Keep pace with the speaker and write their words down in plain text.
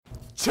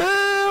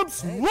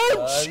Champs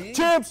Lunch! Buddy.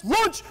 Champs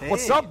Lunch! Hey.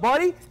 What's up,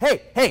 buddy?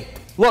 Hey,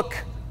 look.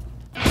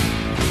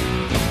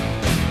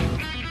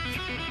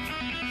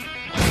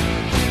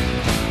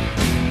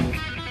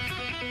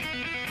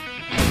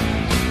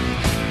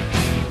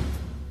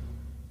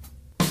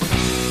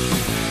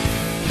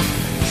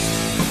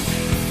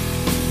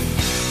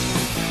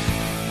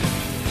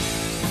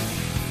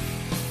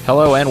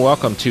 Hello and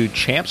welcome to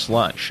Champs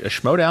Lunch, a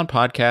Schmodown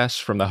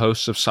podcast from the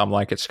hosts of Some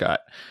Like It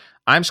Scott.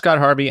 I'm Scott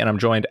Harvey, and I'm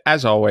joined,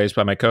 as always,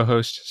 by my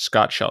co-host,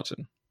 Scott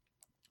Shelton.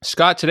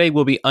 Scott, today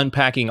we'll be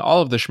unpacking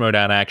all of the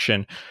Schmodown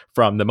action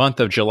from the month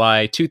of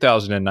July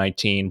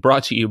 2019,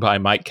 brought to you by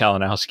Mike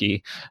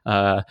Kalinowski.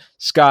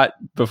 Scott,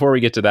 before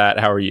we get to that,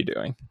 how are you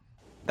doing?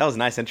 That was a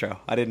nice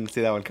intro. I didn't see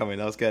that one coming.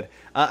 That was good.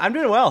 I'm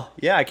doing well.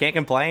 Yeah, I can't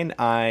complain.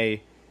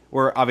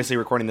 We're obviously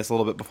recording this a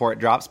little bit before it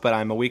drops, but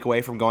I'm a week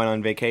away from going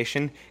on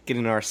vacation,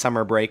 getting our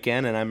summer break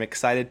in, and I'm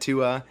excited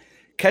to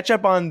catch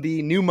up on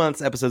the new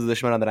month's episodes of the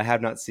Schmodown that I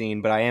have not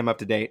seen, but I am up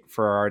to date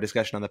for our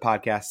discussion on the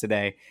podcast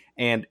today.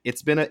 And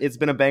it's been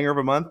a banger of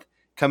a month.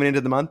 Coming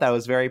into the month, I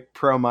was very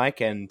pro Mike,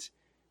 and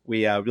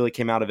we really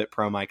came out of it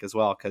pro Mike as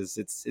well, because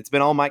it's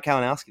been all Mike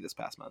Kalinowski this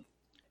past month.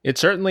 It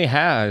certainly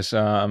has,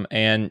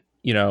 and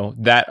you know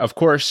that, of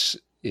course,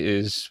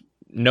 is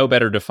no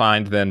better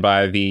defined than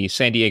by the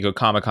San Diego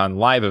Comic-Con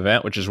live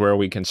event, which is where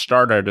we can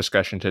start our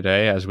discussion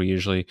today, as we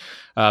usually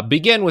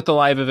begin with the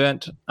live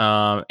event.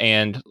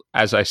 And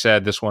as I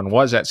said, this one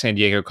was at San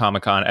Diego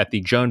Comic-Con at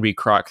the Joan B.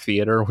 Kroc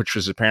Theater, which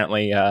was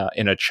apparently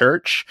in a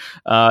church.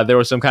 There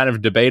was some kind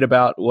of debate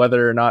about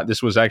whether or not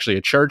this was actually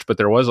a church, but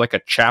there was like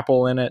a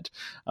chapel in it.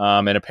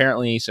 And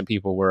apparently some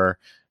people were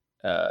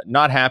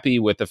not happy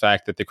with the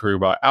fact that the crew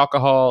bought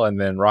alcohol,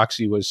 and then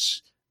Roxy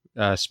was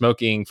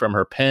smoking from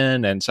her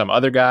pen, and some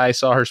other guy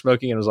saw her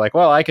smoking and was like,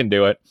 well, I can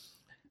do it.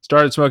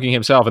 Started smoking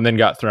himself and then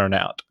got thrown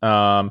out.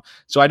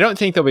 So I don't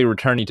think they'll be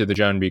returning to the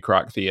Joan B.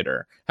 Kroc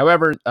Theater.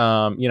 However,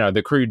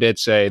 the crew did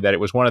say that it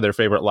was one of their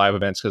favorite live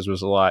events because it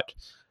was a lot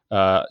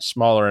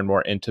smaller and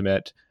more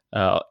intimate.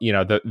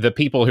 The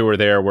people who were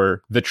there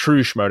were the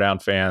true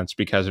Schmodown fans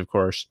because, of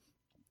course,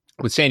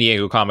 with San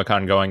Diego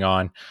Comic-Con going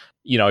on,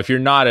 if you're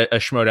not a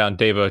Schmodown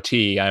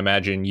devotee, I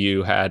imagine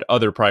you had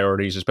other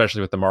priorities, especially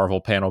with the Marvel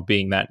panel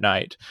being that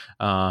night.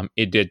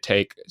 It did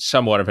take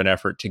somewhat of an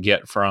effort to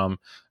get from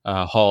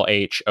Hall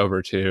H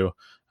over to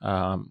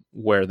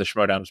where the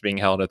Schmodown was being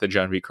held at the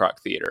Joan B. Kroc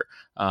Theater.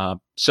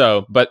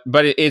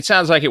 But it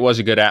sounds like it was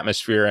a good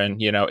atmosphere,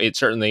 and I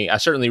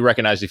certainly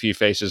recognized a few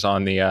faces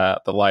on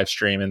the live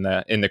stream in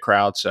the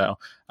crowd. So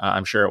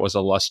I'm sure it was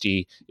a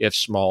lusty, if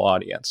small,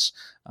 audience.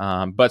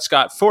 But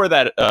Scott, for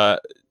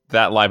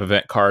that live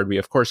event card, we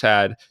of course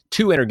had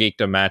two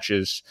Intergeekdom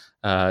matches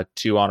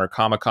to honor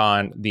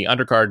Comic-Con, the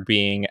undercard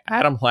being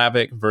Adam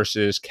Hlavik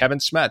versus Kevin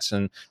Smets.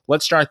 And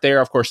let's start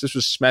there. Of course, this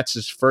was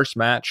Smets' first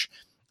match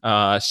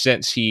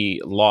since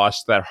he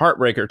lost that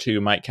heartbreaker to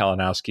Mike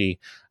Kalinowski.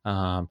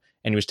 And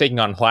he was taking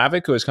on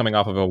Hlavik, who was coming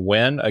off of a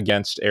win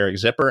against Eric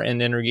Zipper in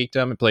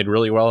Intergeekdom. He played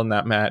really well in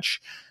that match.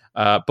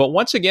 But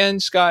once again,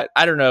 Scott,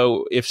 I don't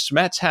know if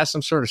Smets has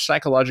some sort of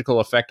psychological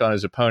effect on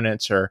his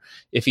opponents, or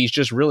if he's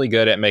just really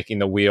good at making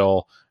the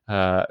wheel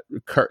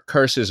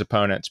curse his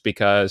opponents,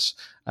 because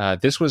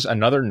this was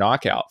another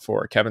knockout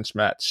for Kevin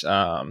Smets,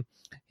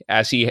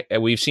 as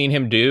we've seen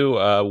him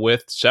do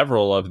with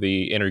several of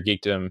the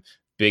Intergeekdom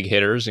big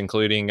hitters,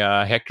 including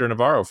Hector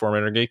Navarro,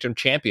 former Intergeekdom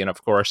champion,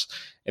 of course.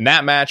 In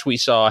that match, we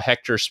saw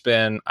Hector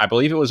spin, I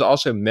believe it was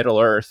also Middle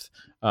Earth,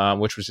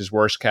 which was his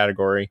worst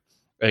category.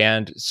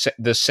 And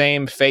the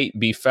same fate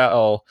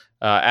befell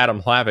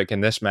Adam Hlavik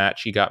in this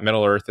match. He got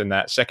Middle Earth in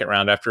that second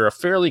round after a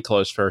fairly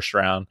close first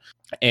round.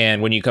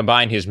 And when you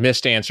combine his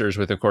missed answers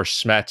with, of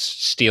course, Smets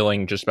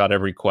stealing just about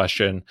every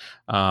question,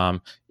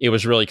 it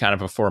was really kind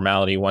of a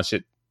formality once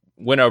it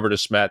went over to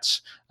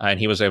Smets, and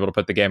he was able to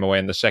put the game away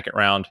in the second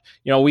round.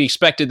 We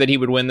expected that he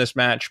would win this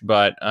match,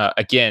 but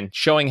again,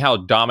 showing how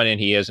dominant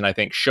he is, and I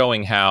think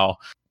showing how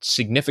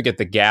significant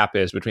the gap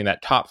is between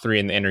that top three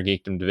in the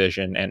Intergeekdom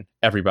division and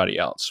everybody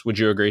else. Would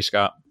you agree,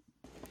 Scott?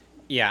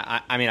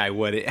 Yeah, I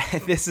would.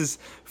 This is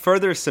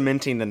further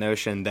cementing the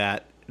notion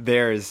that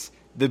there's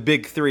the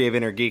big three of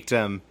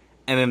Intergeekdom,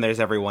 and then there's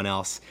everyone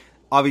else.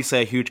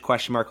 Obviously, a huge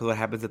question mark with what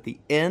happens at the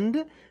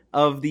end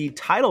of the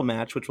title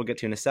match, which we'll get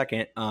to in a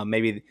second.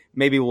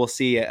 Maybe we'll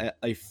see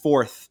a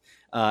fourth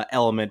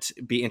element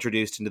be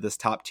introduced into this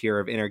top tier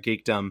of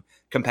Intergeekdom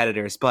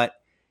competitors. But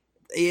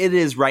it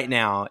is right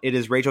now, it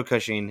is Rachel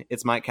Cushing,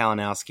 it's Mike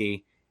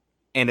Kalinowski,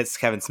 and it's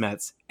Kevin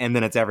Smets, and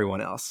then it's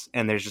everyone else.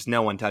 And there's just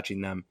no one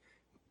touching them.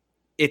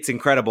 It's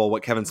incredible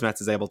what Kevin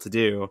Smets is able to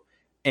do.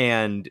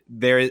 And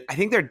I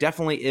think there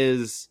definitely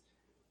is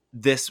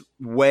this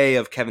way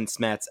of Kevin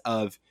Smets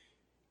of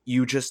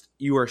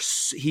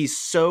he's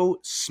so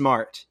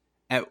smart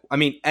at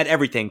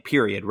everything,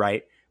 period,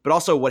 right? But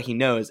also what he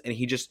knows, and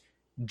he just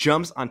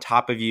jumps on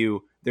top of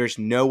you. There's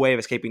no way of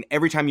escaping.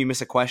 Every time you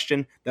miss a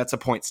question, that's a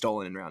point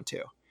stolen in round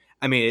two.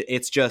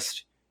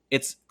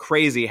 It's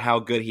crazy how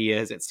good he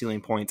is at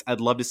stealing points.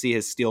 I'd love to see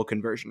his steal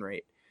conversion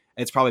rate.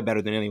 It's probably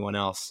better than anyone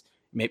else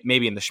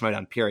maybe in the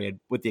Schmoedown period,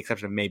 with the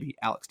exception of maybe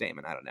Alex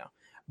Damon. I don't know.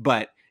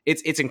 But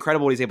it's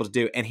incredible what he's able to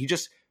do. And he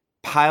just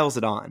piles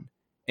it on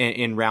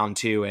in round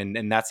 2.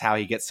 And that's how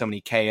he gets so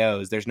many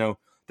KOs. There's no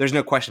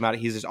question about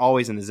it. He's just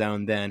always in the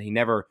zone then. He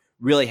never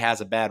really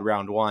has a bad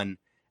round 1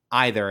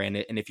 either. And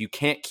if you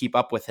can't keep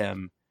up with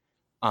him,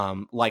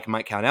 like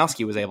Mike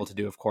Kalinowski was able to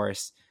do, of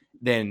course,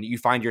 then you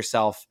find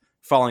yourself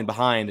falling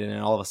behind. And then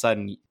all of a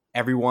sudden,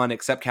 everyone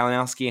except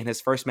Kalinowski in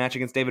his first match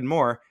against David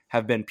Moore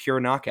have been pure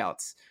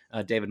knockouts,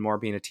 David Moore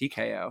being a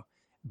TKO.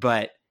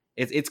 But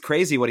it's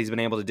crazy what he's been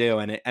able to do.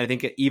 And I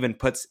think it even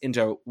puts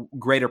into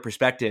greater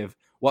perspective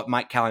what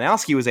Mike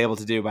Kalinowski was able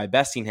to do by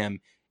besting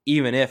him,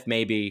 even if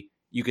maybe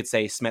you could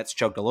say Smets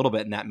choked a little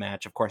bit in that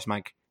match. Of course,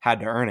 Mike had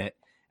to earn it.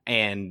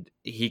 And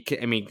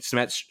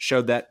Smets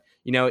showed that,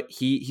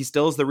 he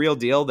still is the real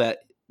deal,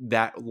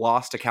 that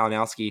loss to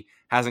Kalinowski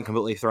hasn't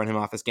completely thrown him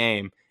off his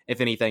game.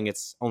 If anything,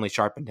 it's only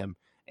sharpened him.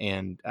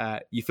 And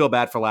you feel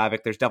bad for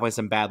Lavick. There's definitely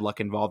some bad luck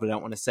involved. I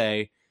don't want to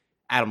say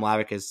Adam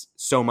Lavick is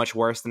so much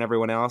worse than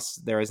everyone else.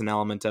 There is an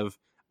element of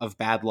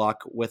bad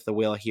luck with the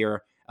wheel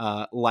here,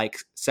 like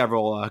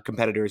several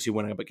competitors who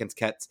went up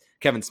against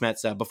Kevin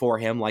Smets before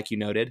him, like you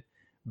noted.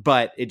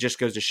 But it just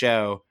goes to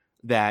show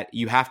that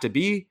you have to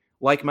be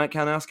like Mike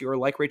Kalinowski or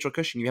like Rachel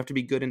Cushing. You have to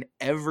be good in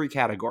every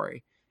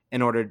category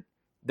in order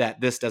that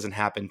this doesn't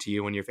happen to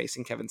you when you're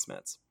facing Kevin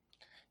Smets.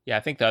 Yeah, I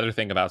think the other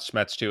thing about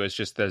Smets too is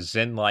just the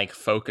Zen-like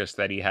focus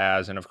that he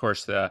has, and of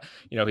course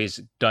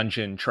his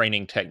dungeon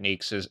training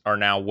techniques are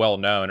now well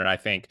known. And I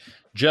think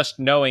just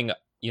knowing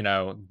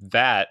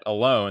that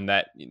alone,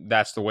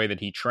 that's the way that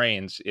he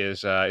trains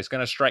is going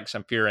to strike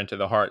some fear into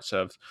the hearts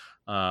of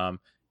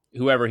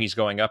whoever he's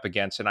going up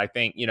against. And I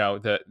think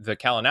the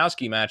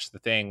Kalinowski match, the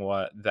thing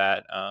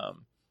that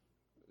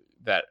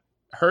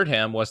hurt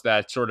him was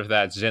that sort of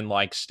that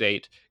Zen-like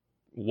state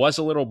was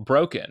a little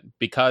broken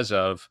because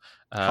of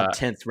how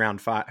tense round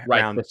 5,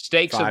 right? Round the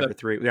stakes 5 of or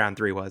 3, round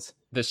 3 was.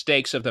 The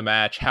stakes of the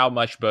match, how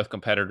much both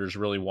competitors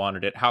really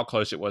wanted it, how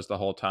close it was the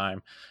whole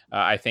time.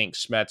 I think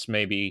Smets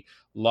maybe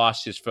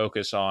lost his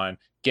focus on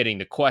getting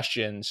the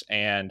questions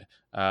and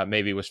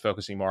maybe was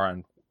focusing more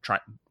on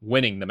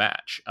winning the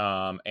match,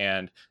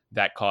 and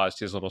that caused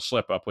his little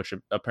slip up, which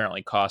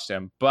apparently cost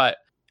him. But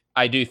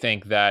I do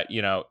think that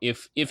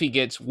if he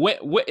gets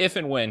if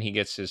and when he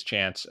gets his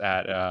chance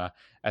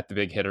at the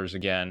big hitters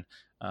again,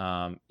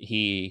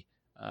 he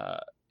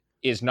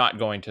is not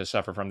going to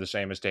suffer from the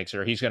same mistakes,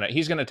 or he's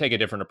gonna take a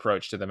different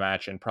approach to the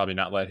match and probably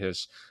not let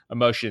his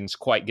emotions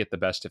quite get the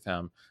best of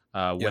him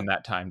when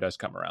that time does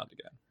come around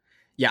again.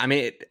 Yeah,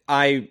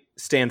 I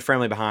stand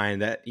firmly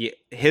behind that.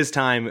 His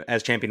time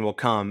as champion will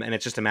come, and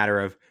it's just a matter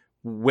of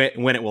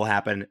when it will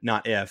happen,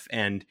 not if.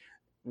 And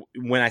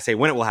when I say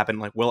when it will happen,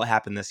 like, will it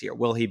happen this year?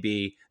 Will he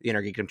be the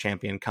Inner Geekdom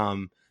champion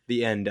come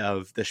the end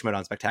of the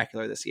Schmoedown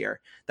Spectacular this year?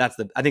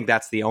 I think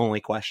that's the only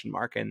question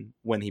mark, and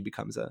when he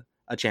becomes a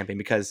champion,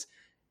 because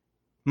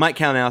Mike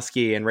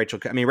Kalinowski and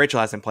Rachel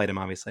hasn't played him,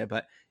 obviously,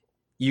 but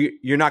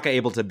you're not going to be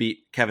able to beat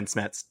Kevin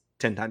Smets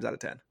 10 times out of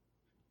 10.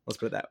 Let's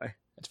put it that way.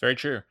 That's very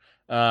true.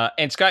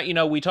 And Scott,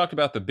 we talked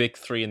about the big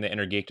 3 in the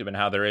Inner Geekdom and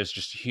how there is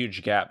just a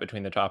huge gap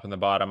between the top and the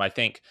bottom. I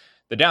think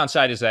the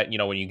downside is that,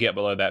 when you get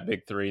below that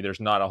big 3, there's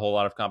not a whole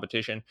lot of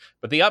competition.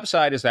 But the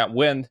upside is that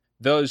when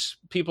those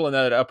people in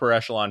that upper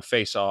echelon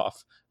face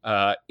off,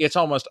 it's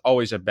almost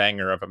always a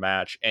banger of a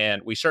match.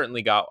 And we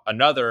certainly got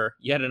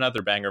yet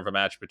another banger of a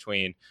match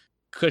between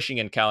Cushing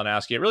and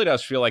Kalinowski. It really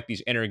does feel like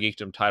these Inner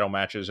Geekdom title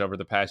matches over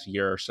the past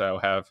year or so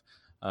have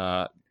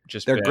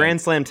they're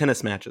Grand Slam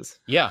tennis matches.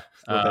 Yeah.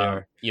 They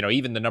are.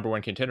 Even the number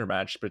 1 contender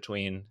match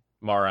between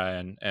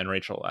Mara and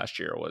Rachel last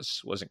year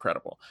was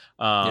incredible.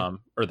 Or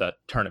the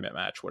tournament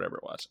match, whatever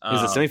it was. It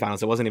was the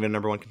semifinals. It wasn't even a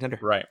number 1 contender.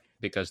 Right.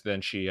 Because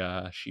then she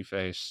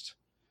faced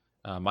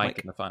Mike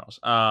in the finals.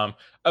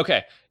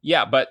 Okay.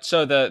 Yeah. But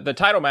so the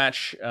title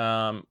match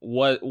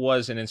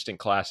was an instant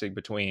classic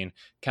between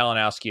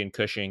Kalinowski and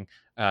Cushing.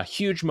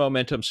 Huge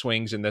momentum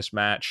swings in this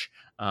match.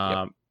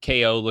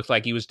 KO looked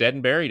like he was dead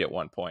and buried at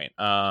one point,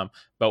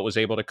 but was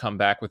able to come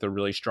back with a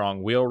really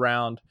strong wheel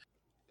round.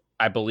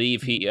 I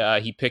believe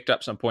he picked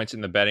up some points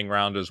in the betting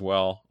round as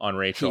well on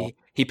Rachel.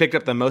 He picked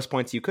up the most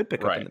points you could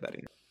pick up in the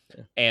betting round.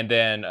 Yeah. And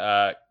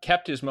then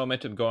kept his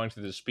momentum going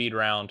through the speed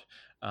round,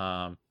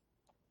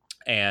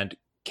 and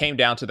came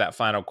down to that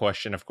final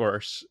question, of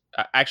course.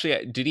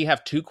 Actually, did he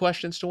have 2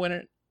 questions to win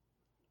it?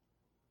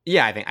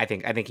 Yeah, I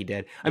think he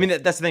did. I mean,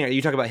 that's the thing.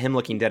 You talk about him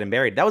looking dead and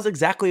buried. That was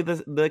exactly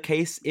the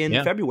case in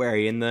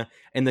February in the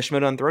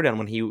Schmoedown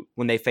Throwdown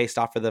when they faced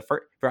off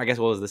for I guess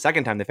what was the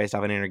second time they faced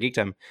off in Inner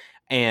Geekdom,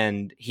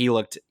 and he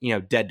looked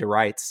dead to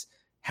rights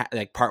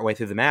like partway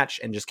through the match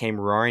and just came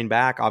roaring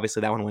back.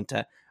 Obviously, that one went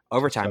to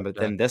overtime, but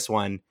then this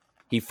one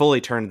he fully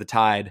turned the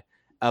tide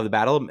of the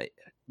battle.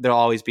 There'll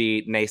always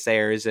be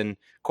naysayers and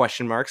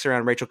question marks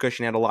around Rachel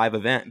Cushing at a live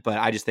event, but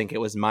I just think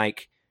it was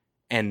Mike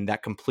and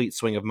that complete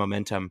swing of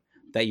momentum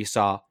that you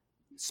saw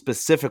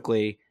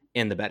specifically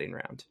in the betting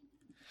round.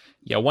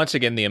 Yeah, once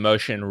again, the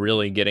emotion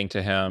really getting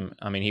to him.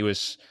 I mean, he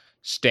was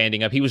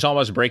standing up. He was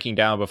almost breaking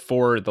down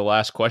before the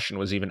last question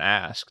was even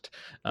asked,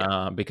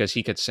 because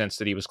he could sense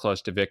that he was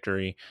close to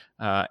victory.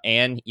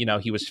 And,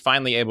 he was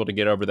finally able to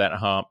get over that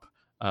hump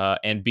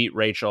and beat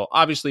Rachel.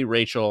 Obviously,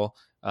 Rachel,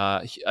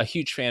 a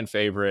huge fan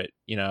favorite,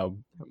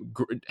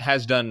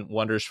 has done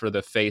wonders for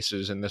the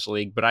faces in this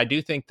league. But I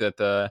do think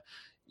that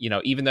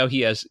even though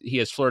he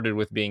has flirted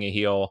with being a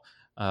heel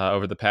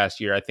over the past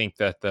year, I think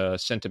that the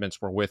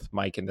sentiments were with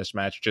Mike in this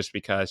match, just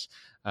because,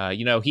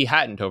 he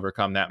hadn't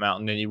overcome that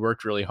mountain and he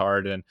worked really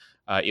hard. And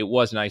it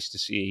was nice to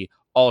see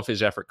all of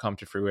his effort come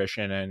to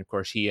fruition. And of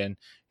course, he and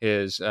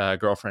his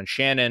girlfriend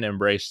Shannon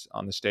embraced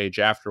on the stage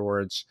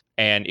afterwards.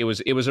 And it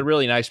was a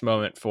really nice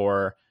moment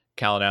for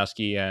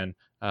Kalinowski, and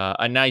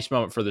a nice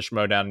moment for the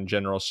Schmoedown in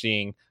general,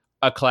 seeing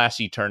a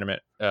classy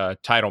tournament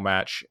title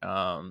match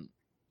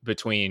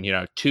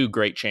between, two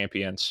great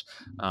champions.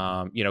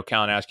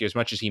 Kalinowski, as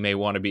much as he may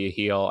want to be a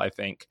heel, I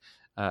think,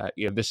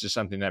 this is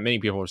something that many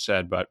people have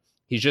said, but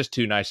he's just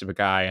too nice of a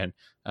guy.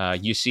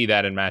 And you see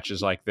that in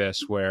matches like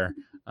this where,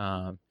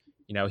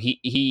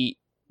 he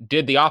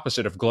did the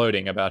opposite of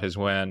gloating about his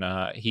win.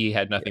 He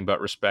had nothing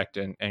but respect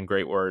and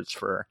great words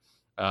for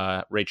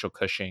Rachel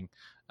Cushing.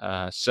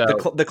 So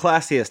the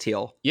classiest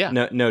heel,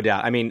 no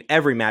doubt. I mean,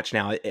 every match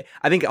now,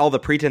 I think all the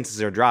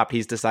pretenses are dropped.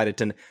 He's decided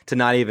to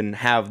not even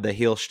have the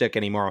heel shtick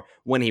anymore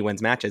when he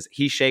wins matches.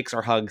 He shakes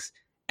or hugs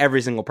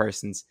every single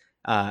person's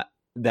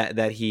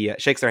that he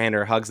shakes their hand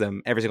or hugs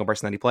them, every single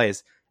person that he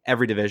plays,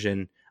 every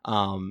division.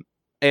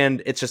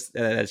 And it's just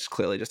that's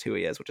clearly just who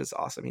he is, which is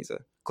awesome. He's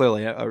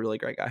clearly a really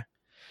great guy.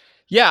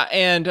 Yeah,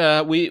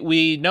 and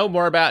we know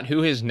more about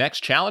who his next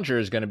challenger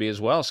is going to be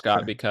as well,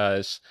 Scott,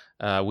 because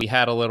we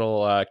had a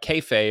little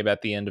kayfabe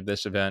at the end of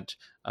this event.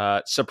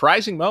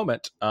 Surprising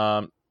moment,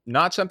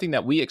 not something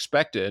that we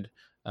expected,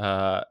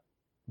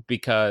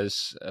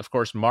 because, of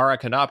course, Mara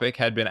Konopik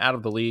had been out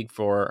of the league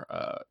for,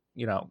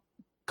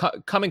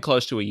 coming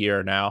close to a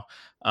year now.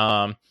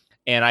 And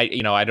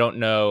I don't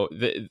know.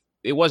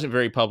 It wasn't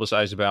very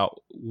publicized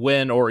about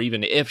when or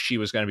even if she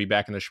was going to be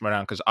back in the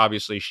Schmoedown, because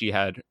obviously she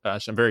had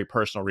some very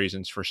personal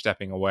reasons for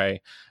stepping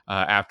away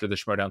after the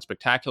Schmoedown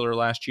Spectacular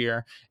last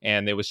year.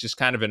 And it was just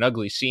kind of an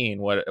ugly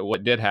scene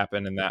what did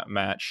happen in that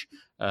match,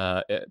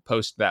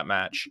 post that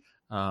match,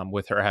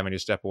 with her having to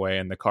step away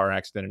and the car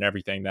accident and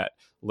everything that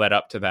led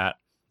up to that.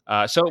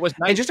 So it was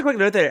nice. And just a quick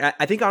note there,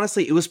 I think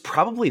honestly it was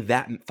probably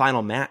that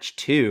final match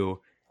too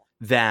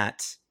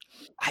that,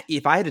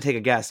 if I had to take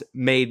a guess,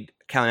 made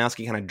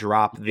Kalinowski kind of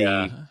drop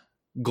the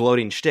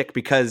gloating shtick,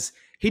 because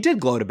he did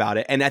gloat about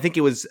it. And I think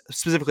it was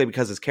specifically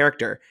because his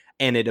character,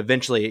 and it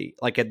eventually,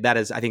 I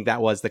think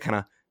that was the kind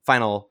of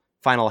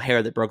final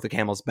hair that broke the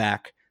camel's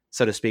back,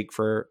 so to speak,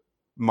 for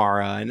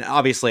Mara. And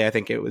obviously I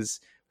think it was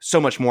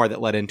so much more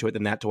that led into it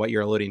than that, to what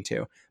you're alluding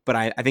to. But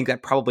I think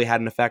that probably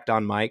had an effect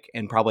on Mike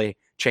and probably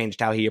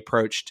changed how he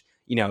approached,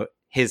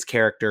 his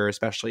character,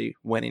 especially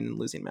winning and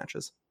losing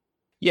matches.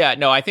 Yeah,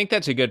 no, I think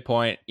that's a good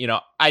point.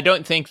 I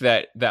don't think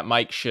that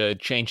Mike should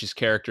change his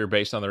character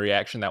based on the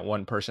reaction that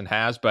one person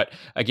has. But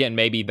again,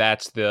 maybe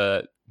that's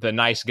the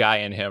nice guy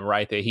in him,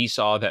 right? That he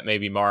saw that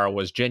maybe Mara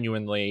was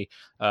genuinely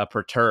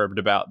perturbed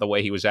about the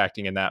way he was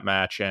acting in that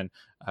match. And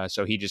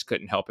so he just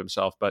couldn't help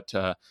himself but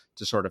to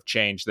sort of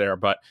change there.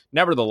 But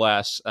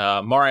nevertheless,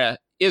 Mara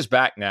is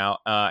back now.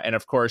 And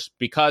of course,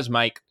 because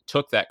Mike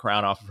took that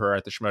crown off of her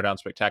at the Schmoedown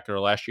Spectacular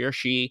last year,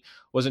 she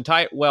was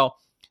entitled. Well,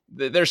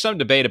 there's some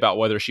debate about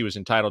whether she was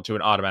entitled to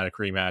an automatic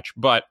rematch,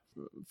 but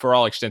for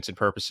all extents and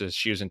purposes,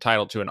 she was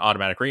entitled to an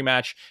automatic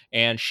rematch,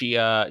 and she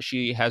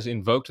has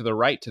invoked the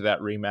right to that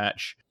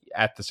rematch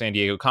at the San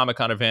Diego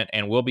Comic-Con event,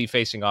 and will be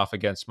facing off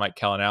against Mike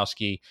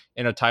Kalinowski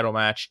in a title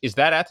match. Is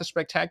that at the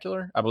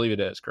Spectacular? I believe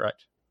it is,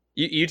 correct?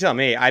 You tell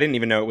me. I didn't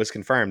even know it was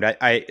confirmed.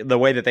 I the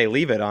way that they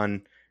leave it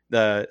on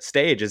the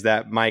stage is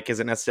that Mike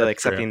isn't necessarily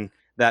accepting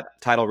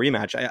that title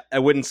rematch.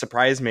 It wouldn't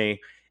surprise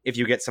me if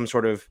you get some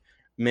sort of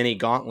mini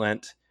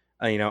gauntlet,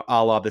 a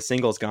la the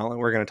singles gauntlet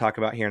we're going to talk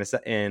about here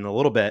in a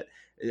little bit,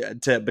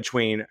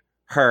 between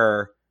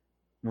her,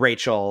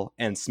 Rachel,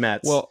 and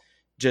Smets. Well,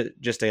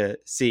 just to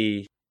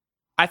see.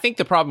 I think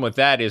the problem with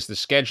that is the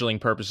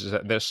scheduling purposes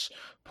at this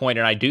point,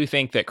 and I do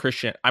think that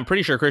I'm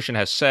pretty sure Christian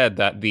has said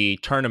that the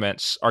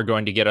tournaments are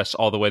going to get us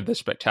all the way to the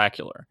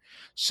Spectacular.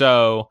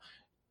 So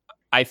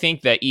I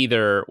think that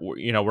either,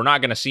 we're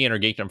not going to see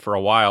Intergeekdom for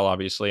a while,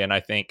 obviously, and I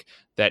think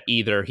that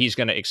either he's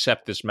going to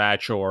accept this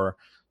match or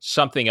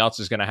something else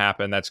is going to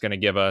happen that's going to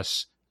give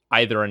us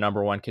either a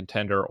number one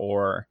contender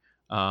or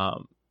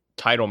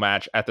title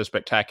match at the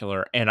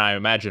Spectacular. And I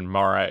imagine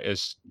Mara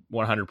is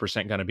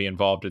 100% going to be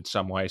involved in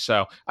some way.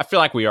 So I feel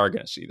like we are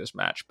going to see this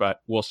match,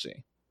 but we'll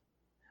see.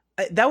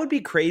 That would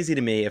be crazy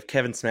to me if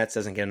Kevin Smets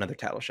doesn't get another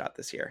title shot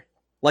this year.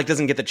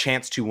 Doesn't get the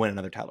chance to win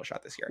another title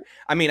shot this year.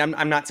 I mean,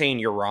 I'm not saying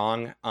you're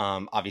wrong.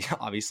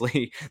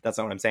 Obviously, that's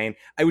not what I'm saying.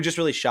 It would just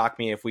really shock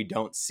me if we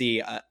don't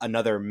see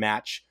another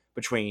match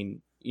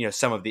between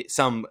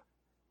some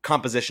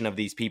composition of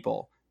these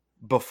people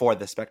before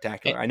the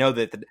Spectacular. I know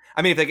that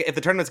if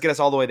the tournaments get us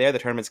all the way there, the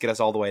tournaments get us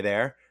all the way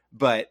there.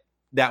 But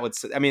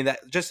that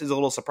just is a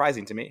little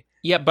surprising to me.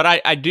 Yeah, but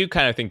I do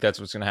kind of think that's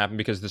what's going to happen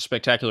because the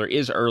Spectacular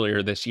is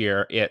earlier this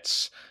year.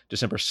 It's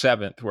December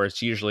 7th, where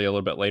it's usually a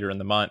little bit later in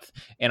the month.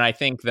 And I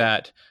think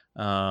that,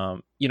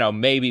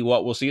 maybe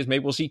what we'll see is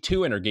maybe we'll see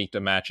 2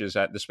 Intergeekdom matches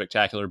at the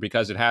Spectacular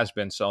because it has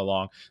been so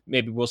long.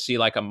 Maybe we'll see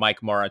like a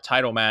Mike Mara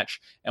title match,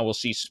 and we'll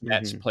see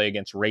Smets play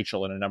against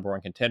Rachel in a number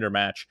 1 contender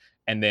match.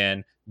 And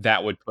then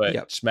that would put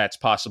Smets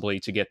possibly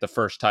to get the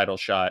first title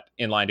shot,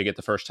 in line to get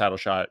the first title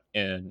shot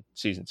in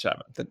season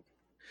 7.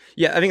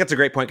 Yeah, I think that's a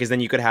great point because then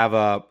you could have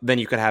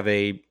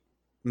a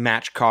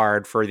match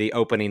card for the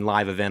opening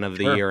live event of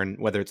the year, and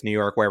whether it's New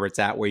York, wherever it's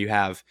at, where you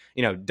have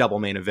double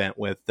main event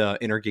with the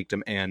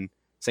Intergeekdom and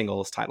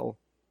singles title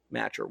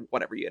match or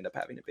whatever you end up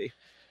having it be.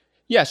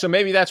 Yeah, so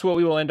maybe that's what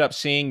we will end up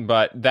seeing,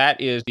 but that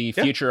is the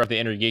future of the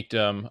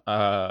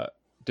Intergeekdom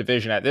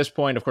division at this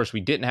point. Of course,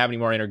 we didn't have any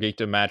more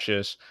Intergeekdom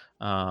matches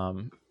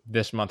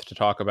this month to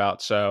talk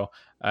about, so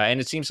and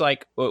it seems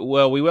like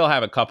we will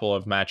have a couple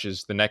of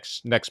matches the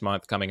next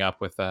month coming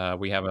up with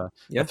we have a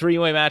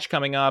 3-way match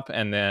coming up,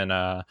 and then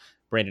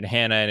Brandon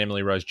Hanna and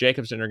Emily Rose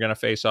Jacobson are going to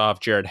face off.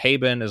 Jared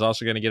Haben is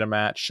also going to get a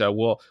match, so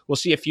we'll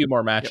see a few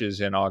more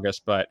matches in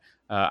August, but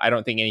I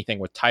don't think anything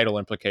with title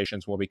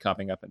implications will be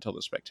coming up until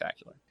the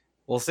Spectacular.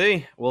 We'll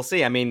see.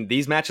 I mean,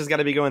 these matches got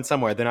to be going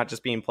somewhere. They're not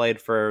just being played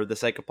for the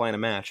sake of playing a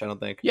match, I don't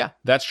think. Yeah,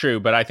 that's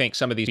true, but I think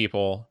some of these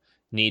people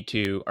need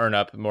to earn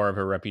up more of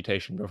a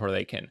reputation before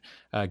they can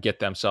get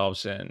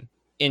themselves in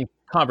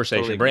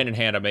conversation. Totally. Brandon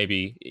Hanna,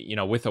 maybe,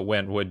 with a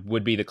win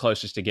would be the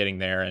closest to getting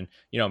there, and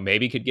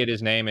maybe could get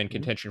his name in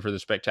contention for the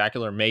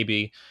Spectacular.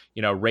 Maybe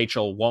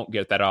Rachel won't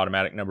get that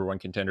automatic number 1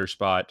 contender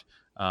spot,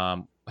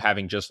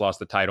 having just lost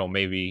the title.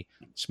 Maybe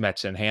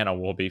Smets and Hanna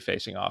will be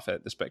facing off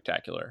at the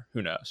Spectacular.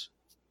 Who knows?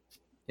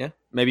 Yeah,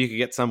 maybe you could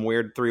get some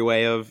weird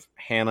 3-way of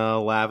Hanna,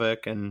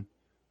 Lavik, and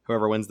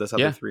whoever wins this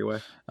other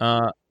 3-way.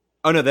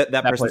 Oh no,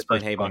 that person's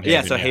playing Habon.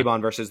 Yeah, so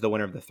Habon versus the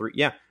winner of the 3.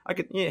 Yeah, I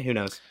could. Yeah, who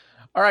knows?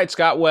 All right,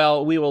 Scott.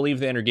 Well, we will leave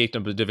the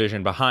Intergeekdom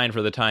division behind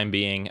for the time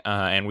being,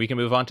 and we can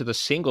move on to the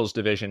singles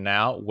division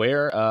now,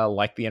 where,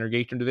 like the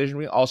Intergeekdom division,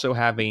 we also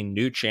have a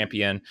new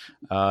champion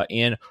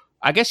in.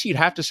 I guess you'd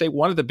have to say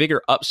one of the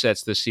bigger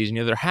upsets this season.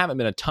 There haven't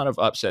been a ton of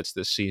upsets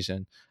this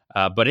season,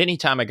 but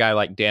anytime a guy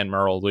like Dan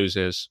Murrell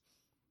loses,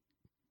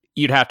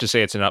 you'd have to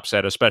say it's an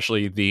upset,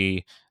 especially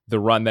the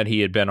run that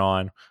he had been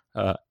on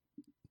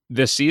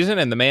this season.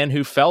 And the man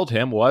who felled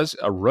him was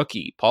a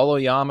rookie, Paul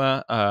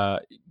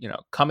Oyama,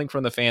 coming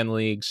from the fan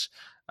leagues,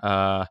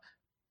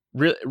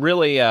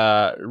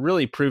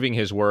 really proving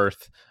his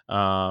worth.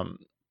 Not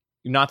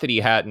that he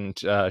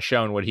hadn't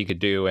shown what he could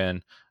do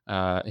in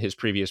his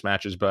previous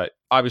matches, but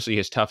obviously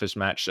his toughest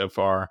match so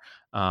far.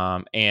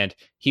 And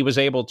he was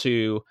able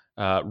to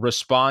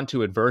respond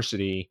to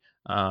adversity,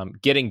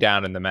 getting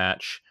down in the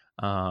match.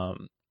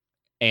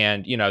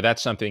 And,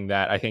 that's something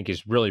that I think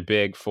is really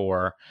big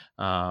for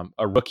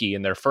a rookie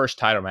in their first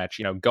title match,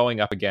 going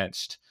up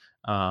against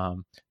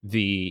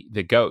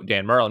the GOAT,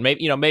 Dan Murrell.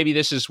 And maybe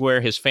this is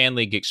where his fan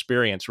league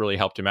experience really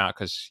helped him out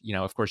because,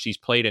 of course, he's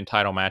played in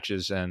title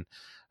matches and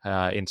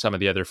in some of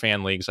the other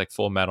fan leagues like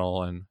Full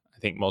Metal and I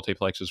think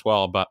Multiplex as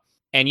well.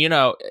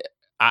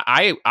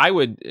 I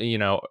would,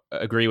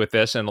 agree with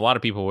this, and a lot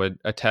of people would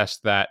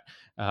attest that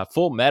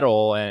Full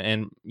Metal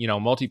and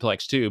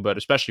Multiplex too, but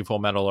especially Full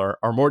Metal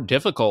are more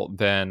difficult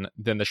than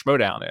the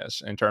Schmodown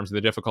is in terms of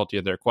the difficulty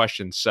of their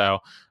questions. So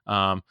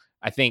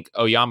I think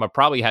Oyama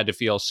probably had to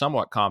feel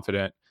somewhat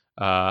confident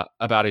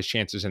about his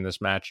chances in this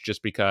match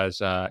just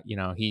because,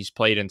 he's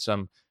played in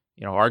some,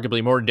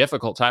 arguably more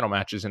difficult title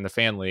matches in the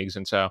fan leagues.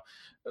 And so,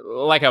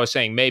 like I was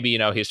saying, maybe,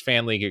 his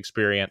fan league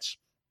experience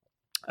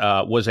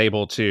was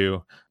able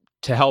to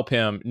help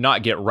him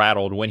not get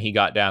rattled when he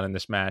got down in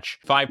this match.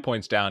 5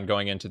 points down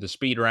going into the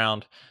speed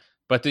round.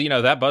 But,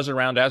 that buzzer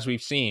round, as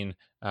we've seen,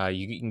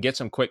 you can get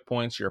some quick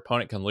points. Your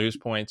opponent can lose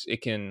points.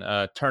 It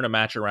can turn a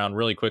match around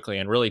really quickly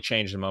and really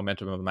change the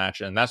momentum of the match.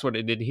 And that's what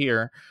it did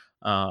here.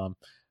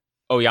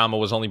 Oyama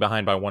was only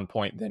behind by 1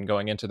 point then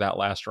going into that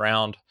last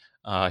round.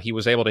 He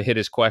was able to hit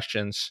his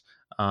questions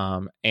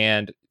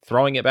and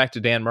throwing it back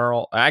to Dan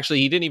Murrell. Actually,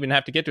 he didn't even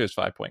have to get to his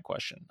 5-point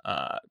question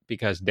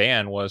because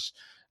Dan was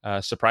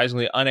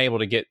surprisingly unable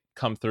to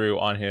come through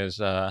on his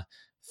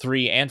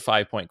 3 and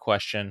 5-point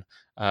question.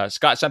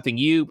 Scott, something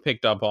you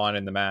picked up on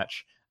in the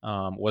match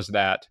was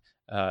that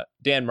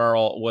Dan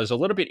Murrell was a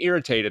little bit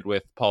irritated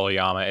with Paul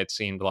Oyama, it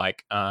seemed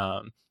like,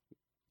 on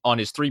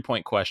his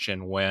 3-point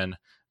question when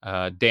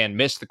Dan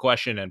missed the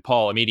question and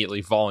Paul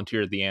immediately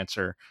volunteered the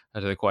answer to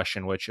the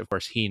question, which of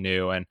course he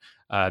knew. And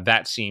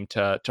that seemed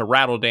to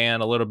rattle Dan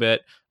a little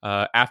bit.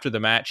 After the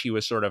match, he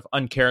was sort of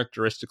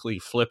uncharacteristically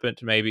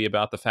flippant maybe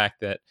about the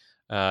fact that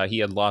he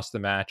had lost the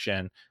match.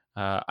 And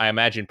I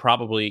imagine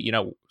probably,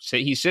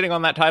 he's sitting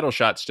on that title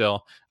shot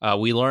still.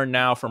 We learn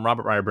now from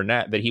Robert Meyer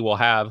Burnett that he will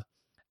have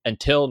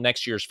until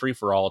next year's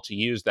free-for-all to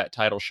use that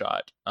title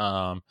shot.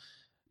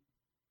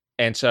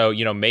 And so,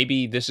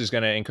 maybe this is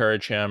going to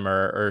encourage him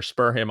or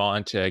spur him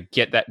on to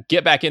get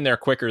back in there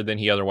quicker than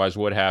he otherwise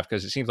would have,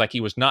 because it seems like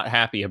he was not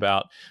happy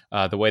about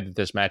the way that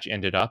this match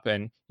ended up.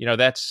 And,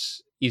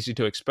 that's easy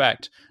to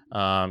expect,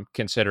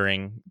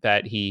 considering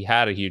that he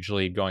had a huge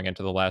lead going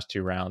into the last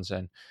 2 rounds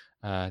and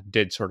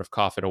did sort of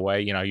cough it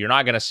away. You're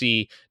not going to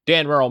see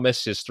Dan Murrell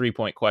miss his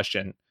 3-point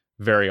question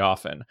very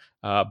often.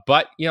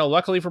 But,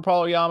 luckily for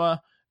Paul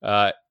Oyama,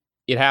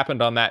 it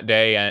happened on that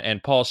day,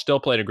 and Paul still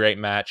played a great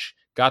match,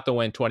 got the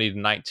win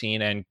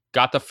 20-19, and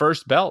got the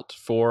first belt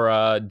for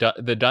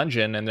the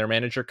Dungeon and their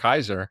manager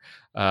Kaiser.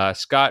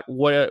 Scott,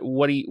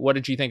 what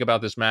did you think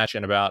about this match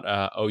and about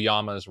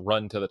Oyama's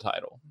run to the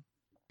title?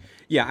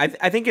 Yeah,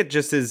 I think it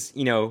just is,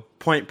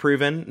 point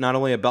proven. Not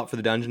only a belt for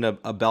the Dungeon,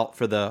 a belt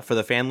for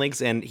the fan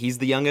leagues, and he's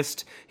the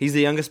youngest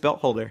belt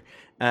holder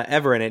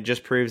ever, and it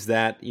just proves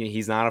that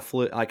he's not a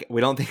fluke. Like, we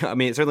don't think. I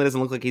mean, it certainly doesn't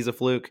look like he's a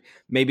fluke.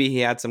 Maybe he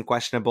had some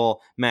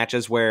questionable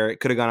matches where it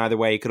could have gone either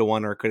way. He could have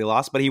won or could have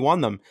lost, but he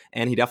won them,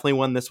 and he definitely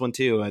won this one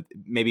too.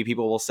 Maybe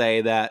people will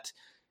say that.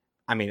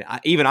 I mean,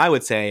 even I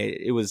would say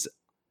it was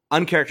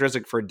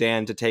uncharacteristic for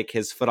Dan to take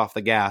his foot off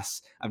the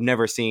gas. I've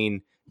never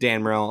seen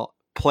Dan Murrell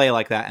play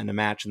like that in a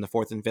match in the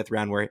 4th and 5th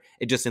round, where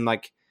it just seemed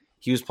like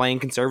he was playing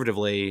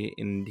conservatively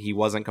and he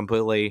wasn't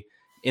completely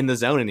in the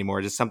zone anymore.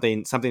 Just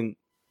something,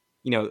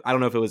 I don't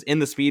know if it was in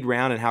the speed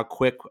round and how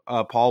quick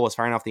Paul was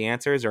firing off the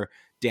answers, or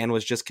Dan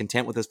was just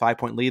content with his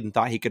 5-point lead and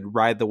thought he could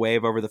ride the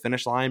wave over the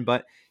finish line,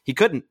 but he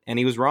couldn't, and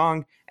he was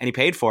wrong, and he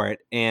paid for it.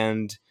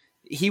 And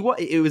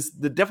it was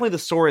definitely the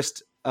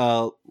sorest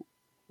of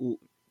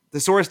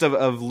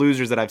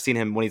losers that I've seen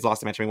him when he's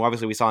lost a match. I mean,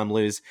 obviously we saw him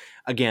lose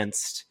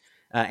against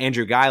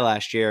Andrew Guy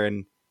last year,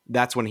 and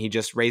that's when he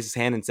just raised his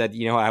hand and said,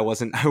 I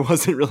wasn't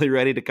really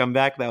ready to come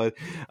back. That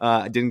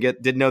was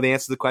didn't know the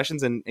answer to the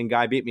questions, and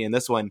Guy beat me. In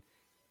this one,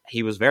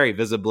 he was very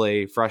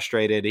visibly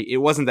frustrated. It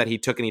wasn't that he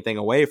took anything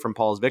away from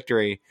Paul's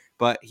victory,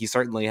 but he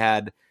certainly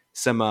had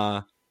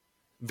some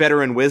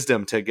veteran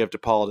wisdom to give to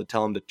Paul to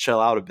tell him to chill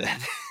out a bit,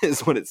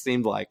 is what it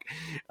seemed like,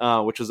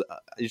 which was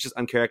it's just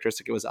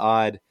uncharacteristic. It was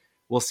odd.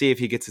 We'll see if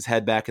he gets his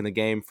head back in the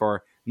game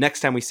for next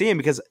time we see him,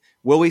 because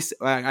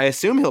I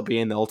assume he'll be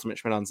in the Ultimate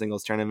Schmidt-On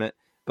Singles tournament,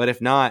 but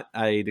if not,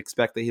 I'd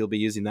expect that he'll be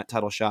using that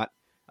title shot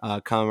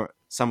come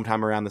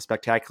sometime around the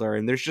Spectacular.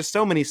 And there's just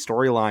so many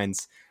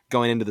storylines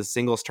going into the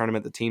singles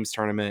tournament, the teams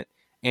tournament,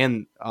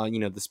 and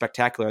the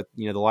Spectacular,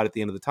 the light at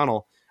the end of the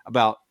tunnel,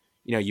 about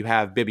you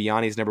have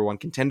Bibiani's number 1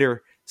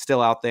 contender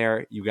still out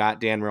there, you got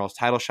Dan Murrell's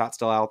title shot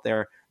still out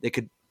there.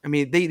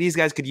 These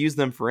guys could use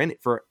them for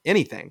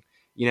anything.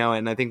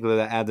 And I think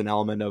that adds an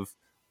element of,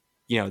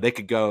 they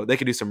could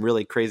do some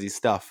really crazy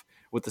stuff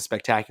with the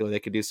Spectacular. They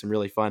could do some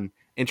really fun,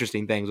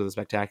 interesting things with the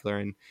Spectacular,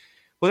 and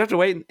we'll have to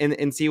wait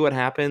and see what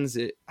happens.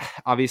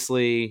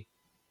 Obviously,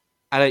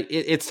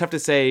 it's tough to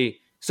say.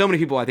 So many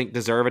people, I think,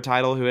 deserve a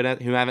title who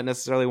haven't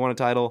necessarily won a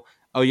title.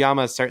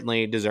 Oyama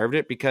certainly deserved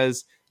it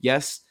because,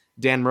 yes,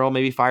 Dan Murrell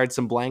maybe fired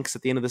some blanks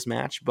at the end of this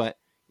match, but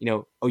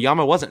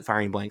Oyama wasn't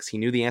firing blanks. He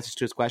knew the answers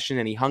to his question,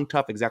 and he hung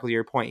tough. Exactly to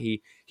your point.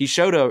 He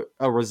showed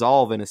a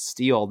resolve and a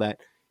steel that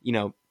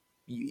you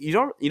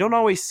don't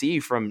always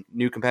see from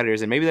new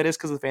competitors, and maybe that is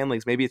because of the fan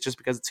leagues. Maybe it's just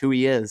because it's who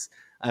he is.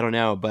 I don't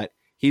know, but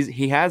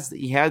he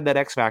had that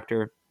X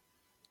factor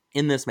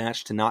in this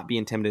match to not be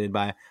intimidated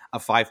by a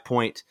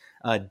 5-point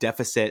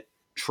deficit,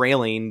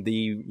 trailing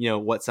the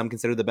what some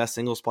consider the best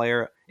singles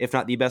player, if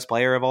not the best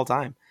player of all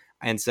time.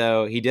 And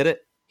so he did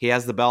it. He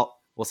has the belt.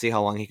 We'll see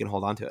how long he can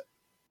hold on to it.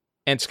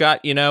 And Scott,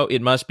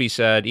 it must be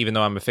said, even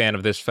though I'm a fan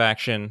of this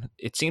faction,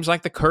 it seems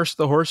like the Curse of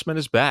the Horsemen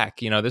is back.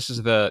 This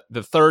is the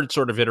third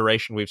sort of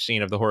iteration we've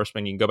seen of the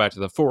Horsemen. You can go back to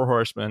the 4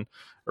 Horsemen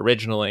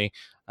originally.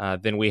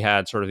 Then we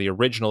had sort of the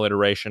original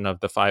iteration of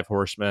the 5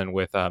 Horsemen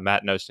with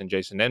Matt Knost and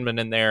Jason Inman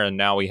in there. And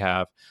now we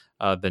have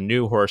the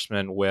new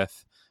Horsemen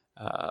with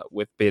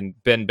Ben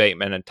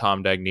Bateman and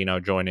Tom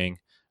Dagnino joining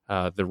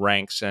the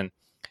ranks. And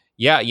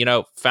yeah,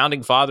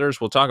 Founding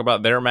Fathers, we'll talk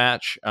about their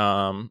match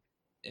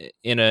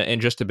in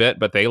just a bit,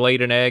 but they laid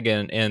an egg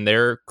in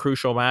their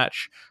crucial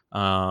match.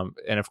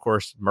 And of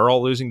course,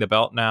 Murrell losing the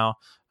belt now.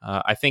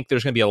 I think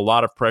there's going to be a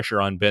lot of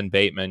pressure on Ben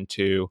Bateman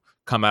to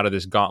come out of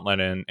this gauntlet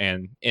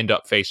and end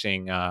up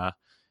facing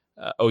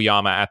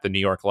Oyama at the New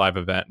York Live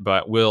event.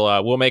 But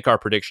we'll make our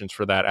predictions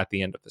for that at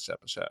the end of this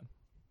episode.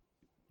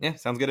 Yeah,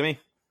 sounds good to me.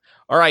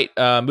 All right,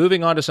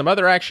 moving on to some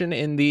other action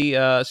in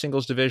the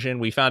singles division.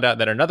 We found out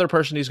that another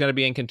person who's going to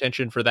be in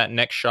contention for that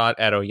next shot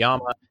at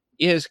Oyama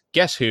is,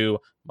 guess who?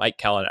 Mike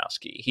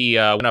Kalinowski. He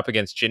went up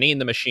against Janine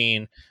the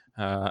Machine,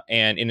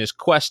 and in his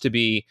quest to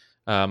be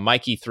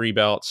Mikey 3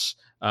 belts,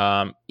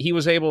 he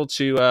was able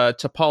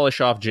to polish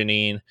off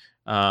Janine.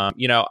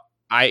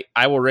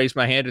 I will raise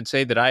my hand and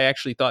say that I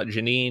actually thought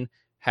Janine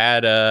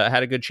had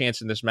a good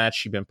chance in this match.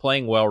 She'd been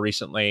playing well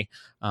recently,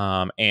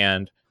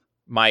 and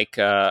Mike,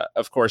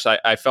 of course,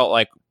 I felt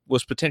like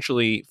was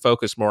potentially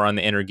focused more on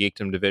the Inner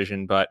Geekdom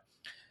division, but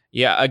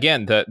yeah,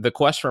 again, the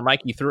quest for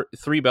Mikey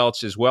 3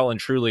 belts is well and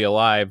truly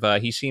alive.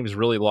 He seems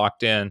really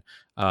locked in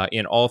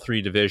all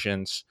 3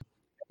 divisions.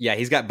 Yeah,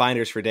 he's got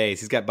binders for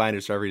days. He's got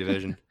binders for every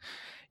division.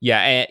 Yeah,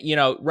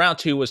 and round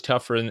 2 was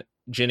tough for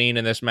Janine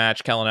in this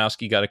match.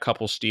 Kalinowski got a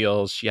couple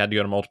steals. She had to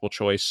go to multiple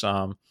choice,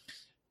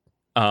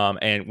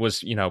 and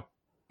was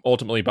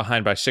ultimately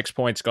behind by 6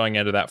 points going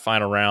into that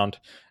final round.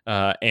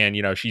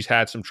 And she's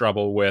had some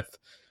trouble with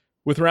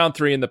round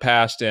 3 in the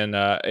past, and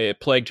it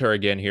plagued her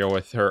again here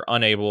with her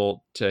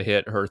unable to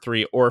hit her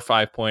 3 or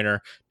 5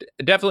 pointer.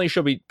 Definitely,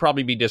 she'll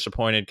probably be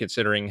disappointed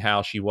considering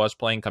how she was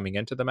playing coming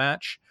into the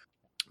match.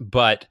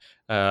 But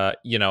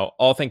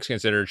all things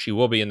considered, she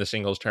will be in the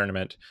singles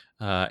tournament,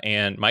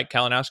 and Mike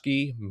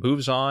Kalinowski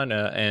moves on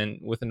and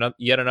with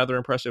yet another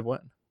impressive win.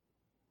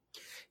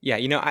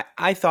 Yeah,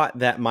 I thought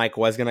that Mike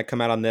was going to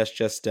come out on this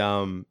just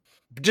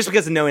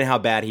because of knowing how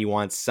bad he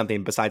wants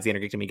something besides the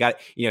Intergeekdom. He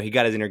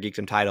got his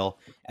Intergeekdom title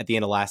at the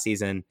end of last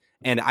season,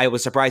 and I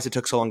was surprised it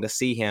took so long to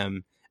see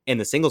him in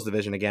the singles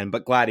division again,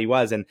 but glad he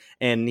was, and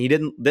he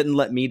didn't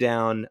let me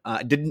down.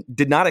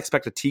 Did not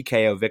expect a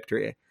TKO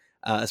victory,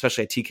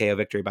 especially a TKO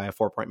victory by a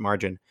 4-point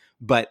margin,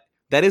 but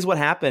that is what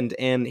happened,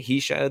 and he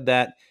showed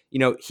that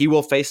he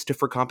will face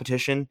stiffer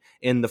competition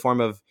in the form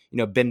of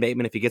Ben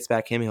Bateman. If he gets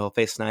back him, he'll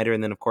face Snyder,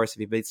 and then of course if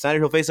he beats Snyder,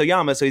 he'll face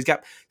Oyama. So he's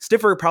got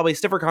probably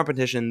stiffer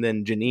competition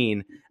than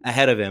Janine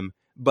ahead of him.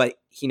 But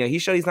he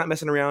showed he's not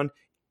messing around.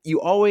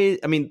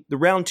 The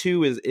round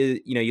 2 is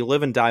you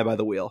live and die by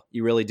the wheel.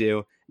 You really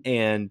do.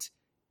 And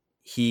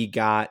he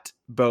got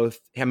both.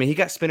 He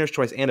got spinner's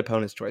choice and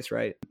opponent's choice,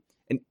 right?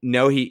 And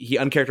no, he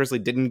uncharacteristically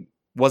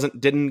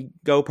didn't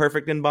go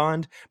perfect in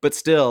Bond, but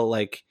still,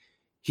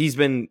 he's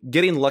been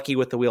getting lucky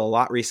with the wheel a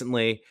lot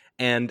recently,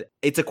 and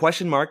it's a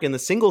question mark in the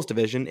singles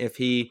division if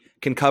he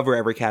can cover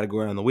every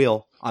category on the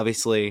wheel.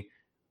 Obviously,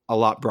 a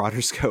lot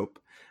broader scope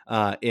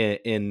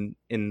in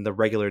the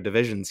regular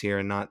divisions here,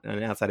 and not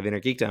outside of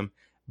Intergeekdom.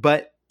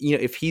 But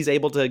if he's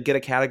able to get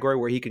a category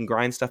where he can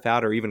grind stuff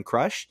out or even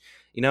crush,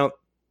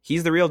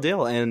 he's the real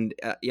deal. And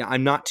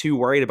I'm not too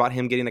worried about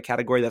him getting a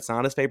category that's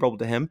not as favorable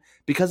to him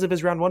because of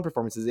his round 1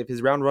 performances. If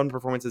his round 1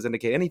 performances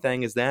indicate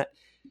anything, is that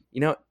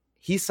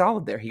he's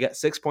solid there. He got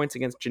 6 points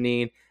against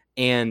Janine,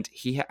 and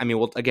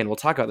we'll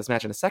talk about this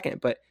match in a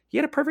second, but he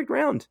had a perfect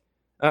round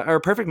or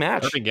a perfect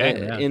match, perfect game,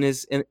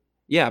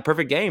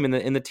 perfect game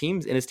in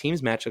his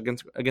team's match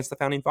against the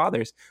Founding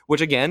Fathers,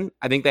 which again,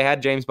 I think they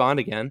had James Bond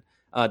again,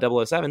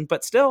 007,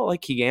 but still,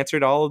 he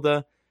answered all of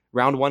the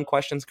round 1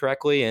 questions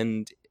correctly,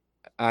 and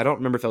I don't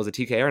remember if it was a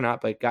TK or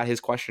not, but got his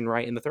question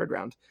right in the 3rd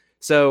round.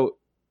 So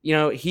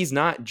he's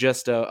not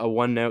just a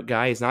one-note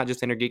guy. He's not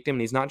just Intergeekdom,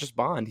 and he's not just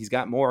Bond. He's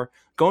got more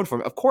going for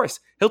him. Of course,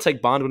 he'll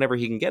take Bond whenever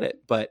he can get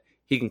it, but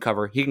he can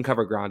cover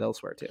ground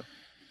elsewhere too.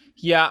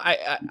 Yeah,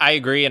 I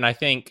agree, and I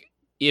think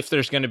if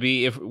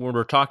when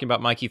we're talking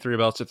about Mikey 3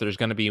 belts, if there's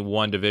going to be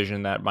one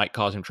division that might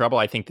cause him trouble,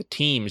 I think the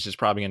teams is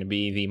probably going to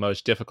be the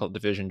most difficult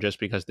division, just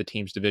because the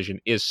teams division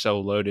is so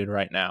loaded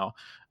right now.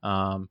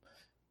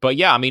 But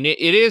yeah,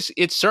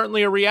 it's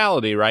certainly a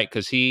reality, right?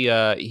 Because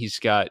he's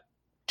got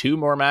 2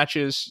 more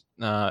matches.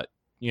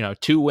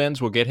 2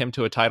 wins will get him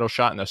to a title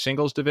shot in the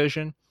singles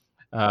division,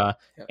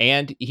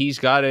 and he's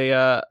got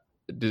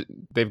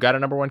they've got a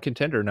number 1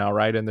 contender now,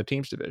 right, in the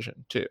teams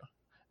division too.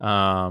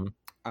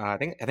 I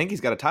think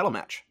he's got a title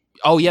match.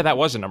 Oh yeah, that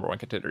was a number 1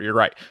 contender. You're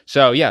right.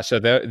 So yeah,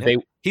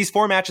 he's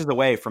 4 matches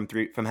away from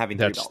having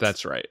 3 belts.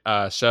 That's right.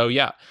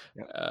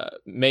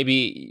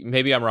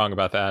 Maybe I'm wrong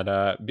about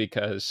that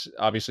because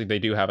obviously they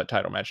do have a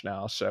title match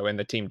now. So in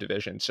the team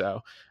division,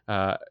 so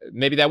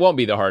maybe that won't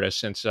be the hardest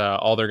since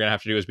all they're going to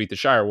have to do is beat the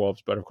Shire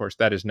Wolves. But of course,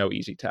 that is no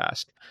easy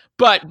task.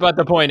 But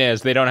the point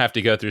is, they don't have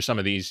to go through some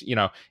of these,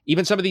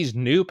 even some of these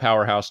new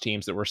powerhouse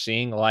teams that we're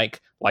seeing,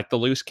 like the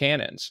Loose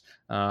Cannons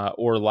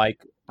or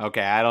like.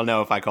 Okay, I don't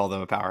know if I call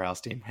them a powerhouse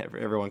team.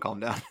 Everyone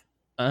calm down.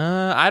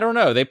 I don't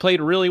know. They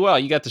played really well.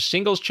 You got the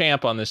singles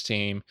champ on this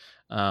team,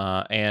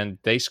 and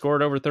they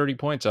scored over 30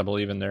 points, I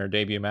believe, in their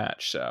debut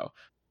match. So,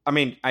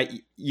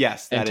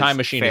 yes, that and Time is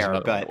Machine fair, is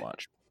another one to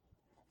watch.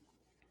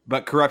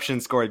 But Corruption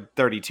scored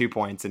 32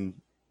 points and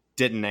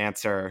didn't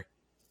answer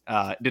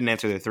their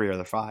 3 or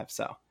their 5.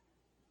 So,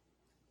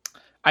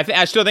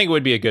 I still think it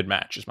would be a good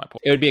match. Is my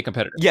point. It would be a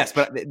competitor. Yes,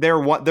 but they're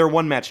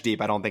one match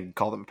deep. I don't think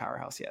call them a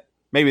powerhouse yet.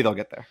 Maybe they'll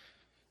get there.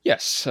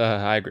 Yes,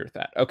 I agree with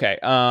that. Okay,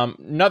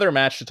 another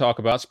match to talk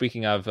about.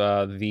 Speaking of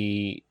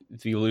the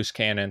Loose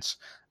Cannons,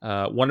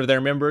 one of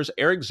their members,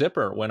 Eric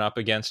Zipper, went up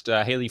against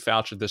Haley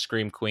Fouch of the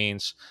Scream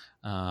Queens.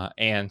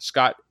 And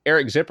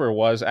Eric Zipper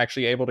was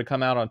actually able to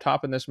come out on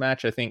top in this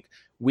match. I think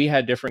we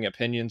had differing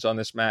opinions on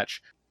this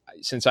match.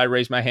 Since I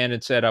raised my hand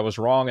and said I was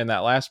wrong in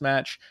that last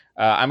match,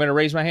 I'm going to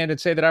raise my hand and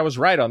say that I was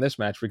right on this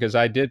match because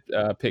I did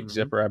pick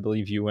Zipper. I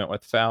believe you went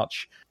with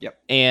Fouch. Yep.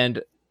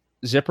 And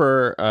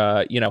Zipper,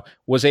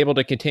 was able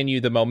to continue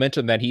the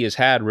momentum that he has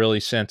had really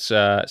since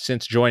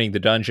joining the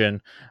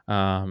dungeon.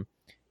 I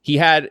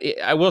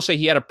will say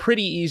he had a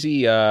pretty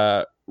easy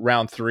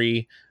round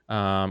 3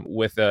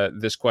 with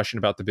this question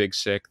about the Big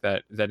Sick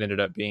that ended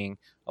up being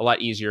a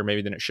lot easier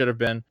maybe than it should have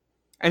been.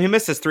 And he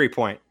missed his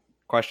 3-point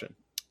question.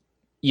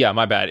 Yeah,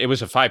 my bad. It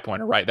was a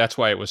 5-pointer, right? That's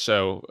why it was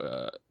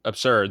so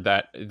absurd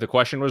that the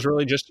question was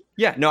really just.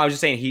 Yeah, no, I was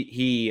just saying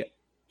he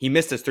He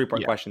missed his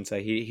 3-point Yeah. question, so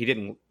he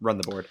didn't run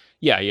the board.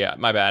 Yeah,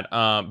 my bad.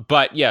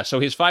 But yeah,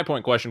 so his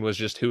 5-point question was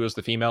just who was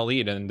the female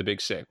lead in The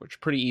Big Sick, which is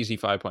pretty easy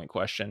 5-point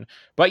question.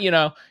 But,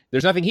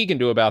 there's nothing he can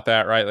do about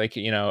that, right? Like,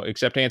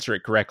 except answer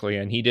it correctly.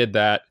 And he did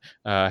that.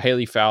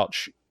 Haley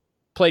Fouch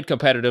played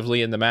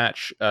competitively in the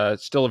match,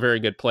 still a very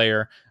good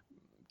player.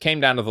 Came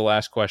down to the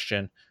last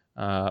question,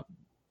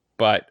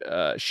 but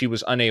she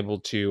was unable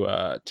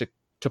to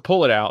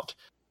pull it out.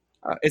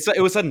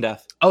 It was sudden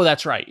death. Oh,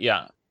 that's right.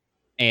 Yeah.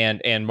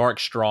 And Mark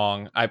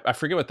Strong, I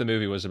forget what the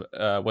movie was,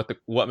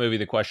 what movie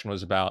the question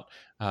was about,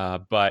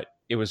 but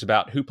it was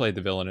about who played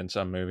the villain in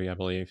some movie, I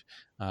believe.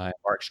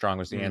 Mark Strong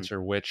was the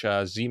answer, which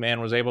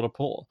Z-Man was able to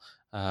pull.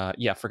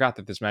 Forgot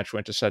that this match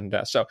went to sudden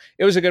death. So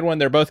it was a good one.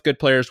 They're both good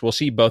players. We'll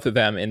see both of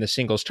them in the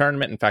singles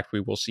tournament. In fact, we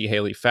will see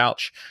Haley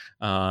Fouch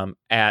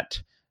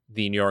at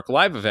the New York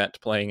Live event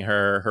playing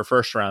her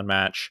first round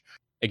match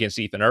against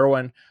Ethan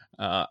Irwin.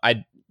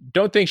 I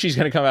don't think she's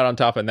going to come out on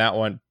top in that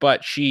one,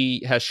 but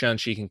she has shown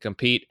she can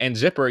compete. And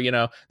Zipper,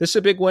 this is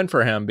a big win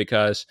for him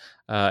because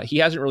he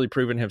hasn't really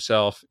proven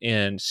himself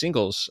in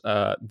singles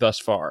thus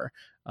far.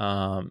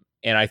 And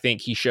I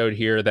think he showed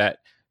here that,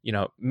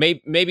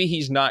 maybe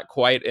he's not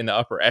quite in the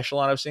upper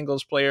echelon of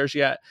singles players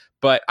yet,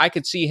 but I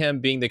could see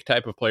him being the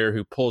type of player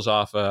who pulls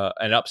off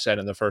an upset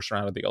in the first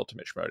round of the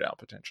Ultimate Schmoedown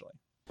potentially.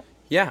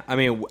 Yeah, I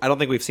mean, I don't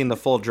think we've seen the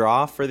full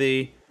draw for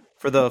the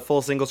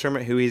full singles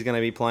tournament, who he's going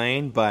to be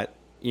playing, but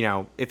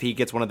if he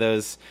gets one of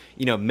those,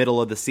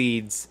 middle of the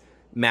seeds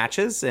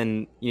matches,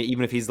 and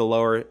even if he's the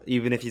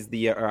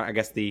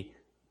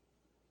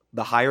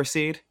higher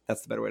seed,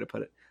 that's the better way to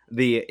put it.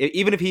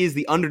 Even if he is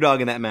the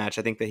underdog in that match,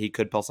 I think that he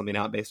could pull something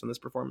out based on this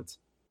performance.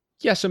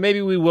 Yeah, so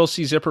maybe we will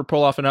see Zipper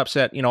pull off an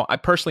upset.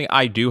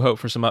 I do hope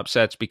for some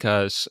upsets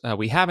because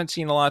we haven't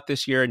seen a lot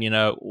this year.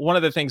 And, one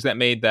of the things that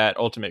made that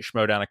Ultimate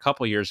Schmoedown a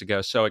couple years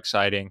ago so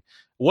exciting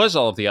was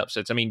all of the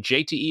upsets. I mean,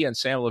 JTE and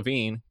Sam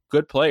Levine,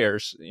 good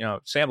players.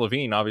 Sam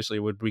Levine obviously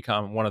would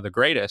become one of the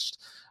greatest.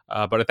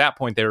 But at that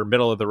point, they were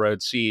middle of the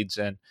road seeds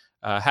and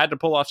had to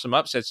pull off some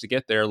upsets to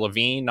get there.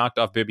 Levine knocked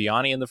off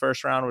Bibiani in the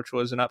first round, which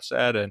was an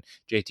upset. And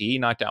JTE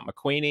knocked out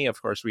McQueenie.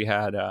 Of course, we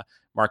had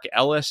Mark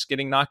Ellis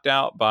getting knocked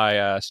out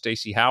by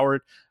Stacey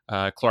Howard.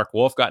 Clark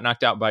Wolf got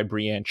knocked out by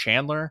Breanne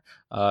Chandler.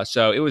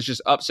 So it was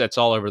just upsets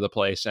all over the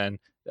place. And,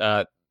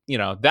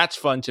 that's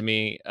fun to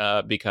me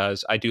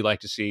because I do like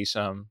to see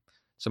some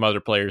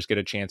other players get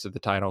a chance at the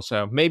title.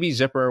 So maybe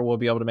Zipper will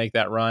be able to make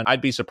that run.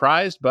 I'd be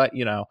surprised, but,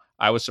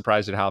 I was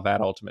surprised at how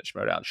that Ultimate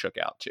Schmoedown shook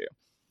out too.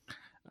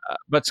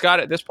 But Scott,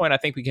 at this point, I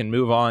think we can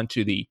move on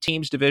to the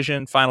teams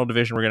division, final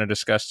division we're going to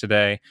discuss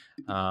today.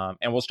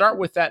 And we'll start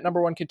with that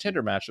number one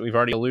contender match that we've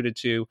already alluded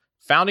to,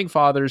 Founding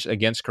Fathers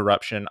against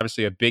Corruption.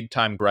 Obviously a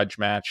big-time grudge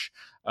match.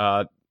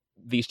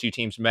 These two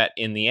teams met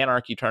in the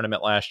Anarchy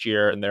tournament last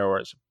year, and there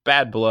was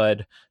bad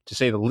blood, to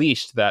say the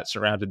least, that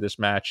surrounded this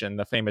match, and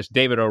the famous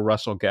David O.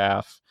 Russell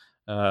gaffe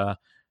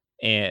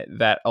and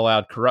that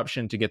allowed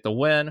Corruption to get the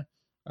win.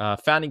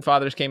 Founding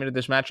Fathers came into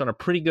this match on a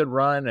pretty good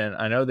run, and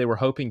I know they were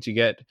hoping to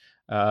get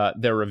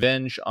their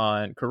revenge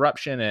on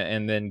Corruption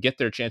and then get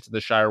their chance at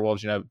the Shire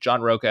Wolves.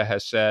 John Roca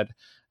has said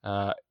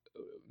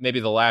maybe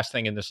the last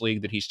thing in this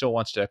league that he still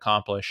wants to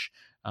accomplish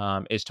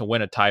is to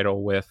win a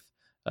title with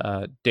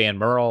Dan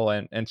Murrell.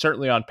 And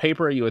certainly on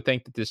paper, you would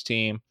think that this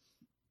team,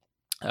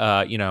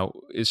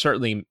 is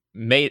certainly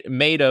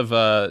made of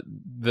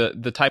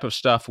the type of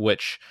stuff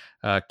which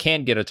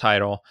can get a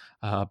title.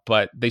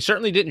 But they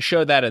certainly didn't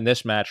show that in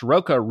this match.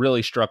 Roca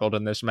really struggled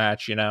in this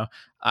match.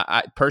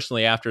 I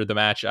personally, after the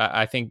match,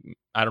 I think,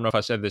 I don't know if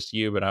I said this to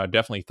you, but I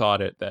definitely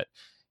thought that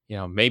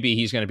maybe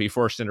he's going to be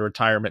forced into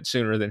retirement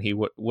sooner than he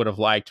would have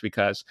liked,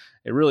 because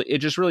it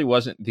just really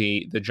wasn't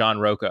the John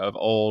Roca of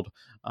old.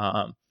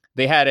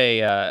 They had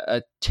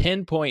a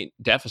 10-point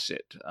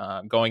deficit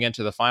going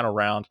into the final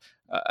round.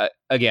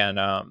 Again,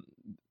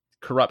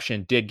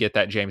 Corruption did get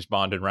that James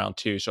Bond in round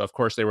 2, so of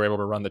course they were able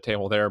to run the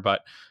table there.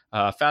 But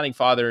Founding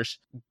Fathers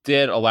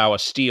did allow a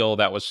steal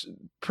that was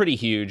pretty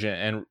huge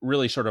and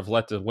really sort of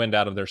let the wind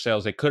out of their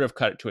sails. They could have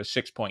cut it to a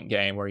 6-point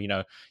game where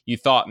you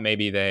thought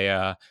maybe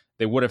they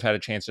would have had a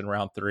chance in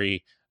round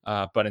 3,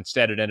 but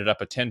instead it ended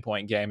up a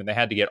 10-point game, and they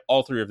had to get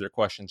all 3 of their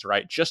questions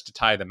right just to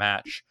tie the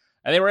match.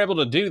 And they were able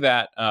to do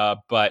that,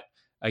 but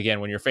again,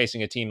 when you're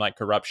facing a team like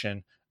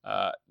Corruption,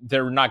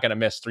 they're not going to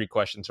miss 3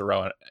 questions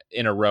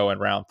in a row in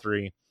round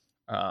 3.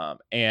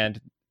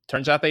 And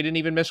turns out they didn't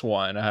even miss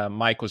one.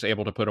 Mike was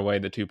able to put away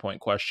the 2-point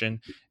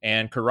question,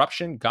 and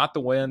Corruption got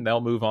the win.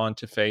 They'll move on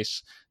to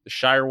face the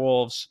Shire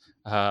Wolves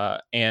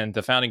and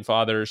the Founding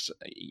Fathers.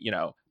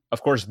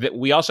 Of course,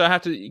 we also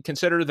have to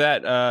consider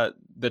that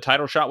the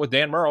title shot with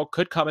Dan Murrell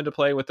could come into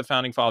play with the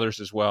Founding Fathers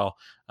as well.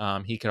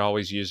 He could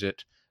always use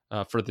it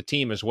for the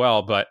team as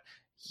well. But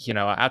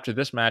after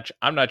this match,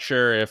 I'm not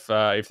sure if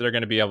they're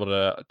going to be able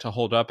to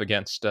hold up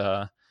against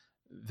the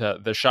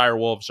Shire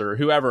Wolves or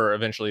whoever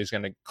eventually is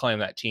going to claim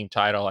that team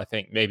title. I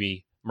think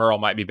maybe Murrell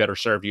might be better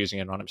served using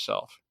it on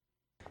himself.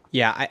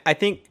 Yeah, I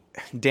think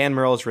Dan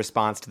Murrell's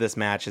response to this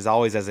match is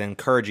always as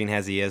encouraging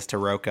as he is to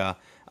Roca,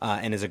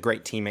 and is a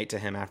great teammate to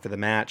him after the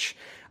match.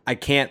 I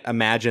can't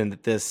imagine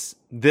that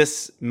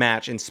this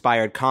match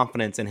inspired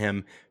confidence in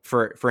him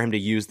for him to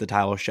use the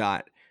title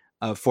shot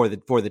for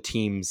the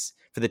team's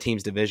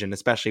division,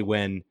 especially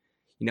when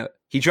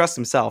he trusts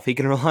himself. He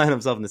can rely on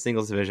himself in the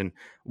singles division.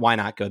 Why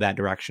not go that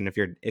direction if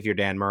you're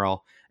Dan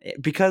Murrell?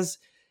 Because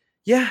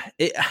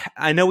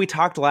I know we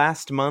talked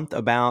last month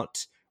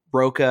about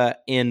Roca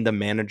in the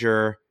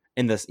manager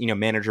in this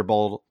Manager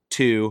Bowl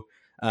 2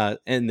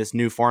 in this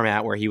new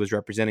format where he was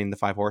representing the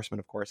Five Horsemen,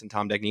 of course, and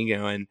Tom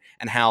Dagnino,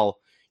 and how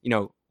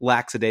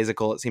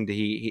lackadaisical it seemed to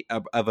he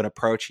of an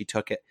approach he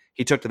took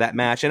to that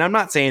match. And I'm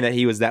not saying that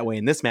he was that way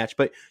in this match,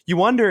 but you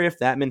wonder if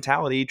that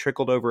mentality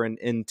trickled over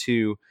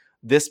into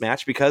this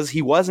match, because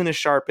he wasn't as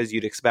sharp as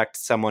you'd expect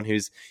someone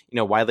who's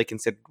widely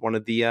considered one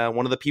of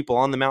the people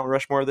on the Mount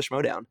Rushmore of the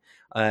Schmoedown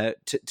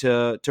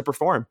to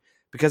perform,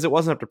 because it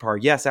wasn't up to par.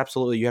 Yes,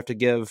 absolutely. You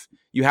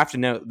have to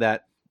note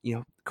that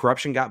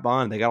corruption got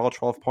Bond. They got all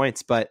 12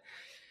 points, but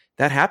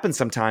that happens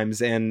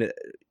sometimes. And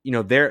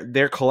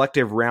their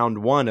collective round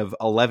one of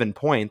 11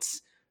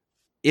 points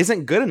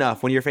isn't good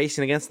enough when you're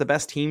facing against the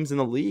best teams in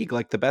the league.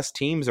 Like, the best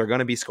teams are going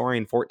to be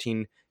scoring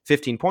 14,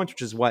 15 points,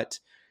 which is what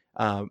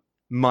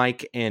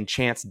Mike and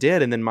Chance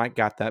did. And then Mike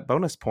got that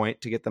bonus point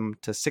to get them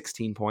to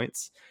 16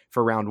 points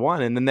for round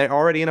one. And then they're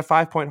already in a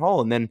 5-point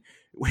hole. And then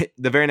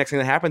the very next thing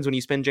that happens when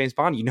you spin James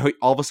Bond,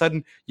 all of a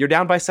sudden you're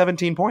down by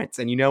 17 points,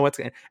 and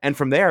and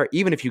from there,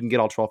 even if you can get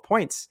all 12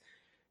 points,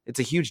 it's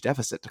a huge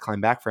deficit to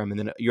climb back from. And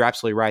then you're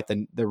absolutely right.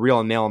 The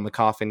real nail in the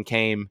coffin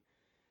came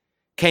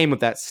with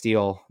that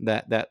steal,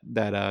 that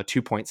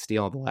 2-point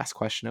steal, the last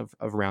question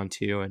of round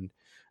two. And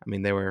I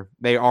mean,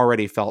 they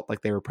already felt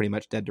like they were pretty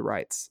much dead to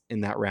rights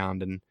in that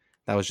round. And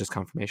that was just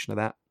confirmation of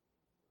that.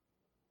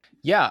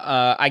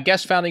 Yeah, I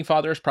guess Founding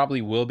Fathers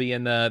probably will be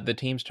in the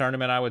teams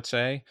tournament, I would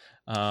say.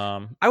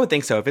 I would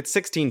think so. If it's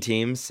 16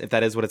 teams, if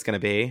that is what it's going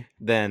to be,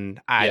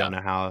 then I don't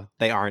know how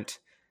they aren't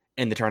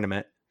in the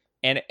tournament.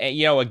 And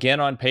again,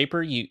 on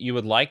paper, you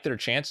would like their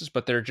chances,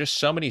 but there are just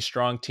so many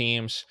strong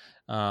teams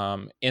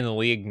in the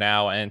league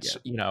now, and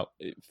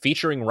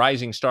featuring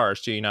rising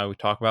stars too. We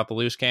talk about the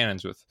loose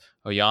cannons with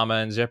Oyama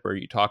and Zipper.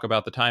 You talk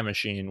about the Time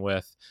Machine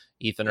with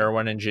Ethan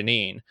Irwin and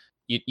Janine.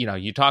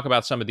 You talk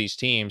about some of these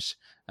teams.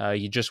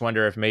 You just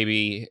wonder if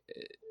maybe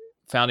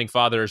Founding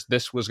Fathers,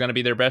 this was going to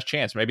be their best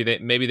chance. Maybe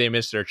they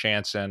missed their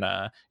chance, and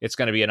it's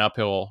going to be an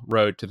uphill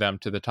road to them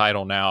to the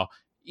title now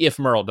if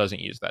Murrell doesn't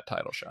use that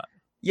title shot.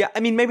 Yeah,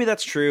 I mean, maybe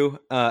that's true.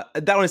 That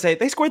one to say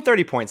they scored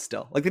 30 points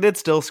still. Like, they did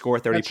still score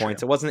 30 that's points.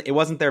 True. It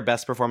wasn't their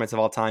best performance of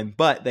all time,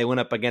 but they went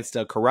up against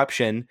a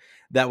corruption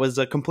that was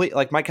a complete,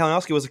 like, Mike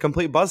Kalinowski was a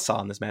complete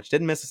buzzsaw in this match.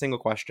 Didn't miss a single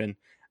question.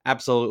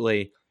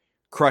 Absolutely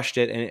crushed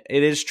it. And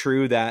it is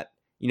true that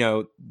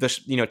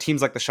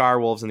teams like the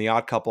Shire Wolves and the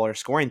Odd Couple are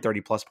scoring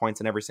 30 plus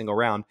points in every single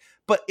round,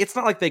 but it's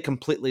not like they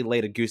completely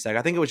laid a goose egg.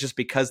 I think it was just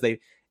because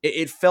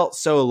it felt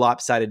so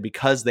lopsided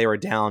because they were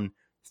down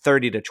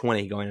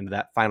 30-20 going into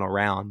that final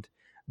round.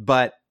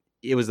 But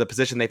it was the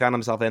position they found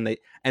themselves in.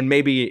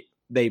 Maybe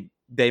they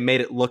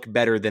made it look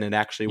better than it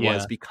actually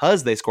was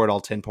because they scored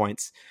all 10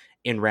 points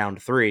in round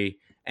 3.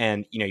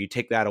 And, you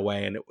take that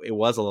away and it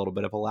was a little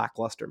bit of a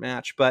lackluster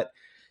match. But,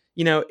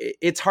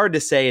 it's hard to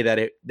say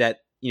that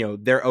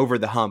they're over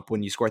the hump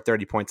when you score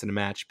 30 points in a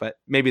match. But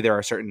maybe there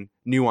are certain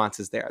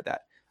nuances there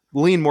that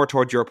lean more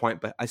towards your point.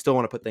 But I still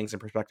want to put things in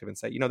perspective and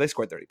say, they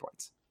scored 30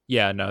 points.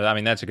 Yeah, no, I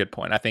mean, that's a good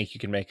point. I think you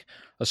can make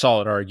a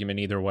solid argument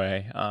either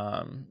way,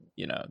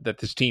 that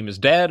this team is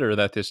dead or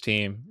that this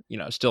team,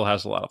 still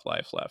has a lot of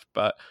life left.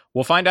 But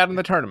we'll find out in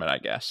the tournament, I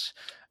guess.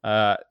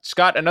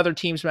 Scott, another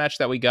teams match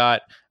that we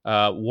got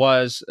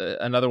was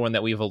another one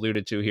that we've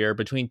alluded to here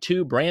between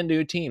two brand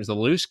new teams, the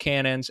Loose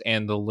Cannons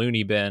and the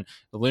Looney Bin.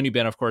 The Looney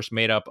Bin, of course,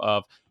 made up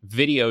of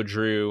Video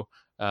Drew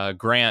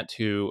Grant,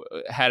 who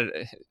had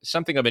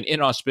something of an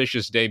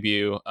inauspicious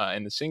debut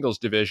in the singles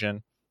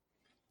division.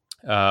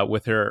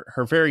 With her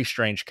very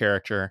strange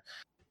character.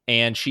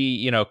 And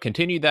she,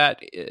 continued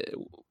that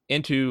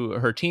into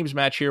her team's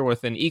match here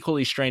with an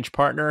equally strange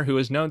partner who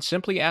is known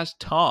simply as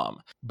Tom.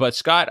 But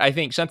Scott, I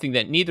think something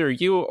that neither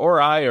you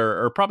or I,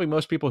 or probably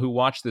most people who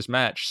watched this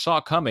match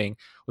saw coming,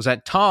 was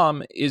that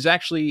Tom is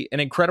actually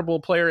an incredible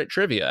player at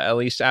trivia. At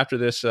least after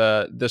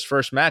this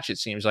first match, it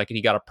seems like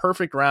he got a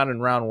perfect round in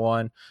round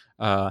 1.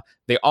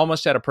 They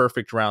almost had a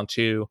perfect round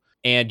 2.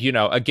 And,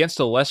 against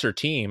a lesser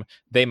team,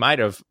 they might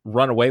have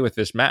run away with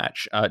this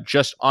match.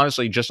 Just on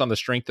the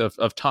strength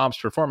of Tom's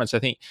performance. I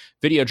think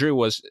Video Drew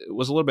was a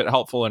little bit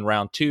helpful in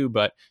round 2,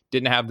 but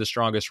didn't have the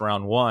strongest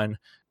round 1.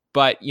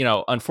 But,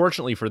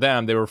 unfortunately for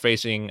them, they were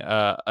facing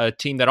a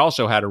team that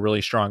also had a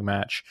really strong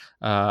match.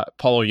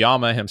 Paul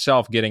Oyama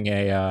himself getting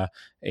a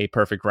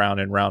perfect round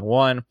in round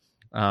 1.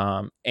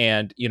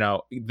 And,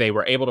 they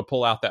were able to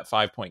pull out that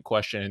 5-point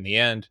question in the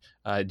end.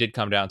 It did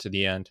come down to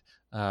the end.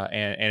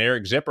 And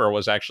Eric Zipper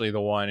was actually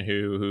the one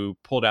who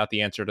pulled out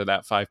the answer to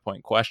that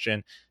 5-point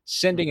question,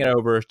 sending it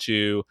over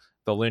to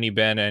the Looney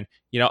Bin. And,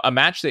 a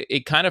match that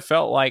it kind of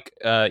felt like,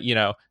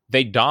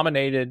 they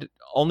dominated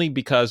only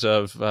because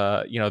of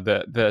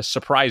the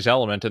surprise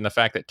element and the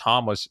fact that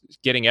Tom was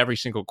getting every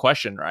single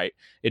question right.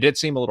 It did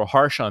seem a little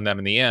harsh on them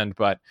in the end,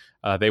 but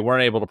they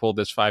weren't able to pull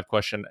this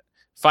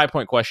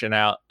 5-point question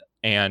out,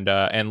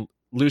 and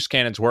Loose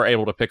Cannons were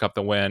able to pick up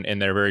the win in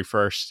their very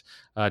first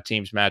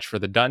teams match for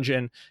the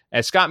dungeon.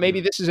 And Scott,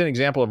 maybe this is an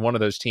example of one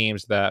of those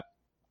teams that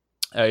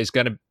is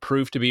going to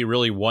prove to be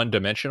really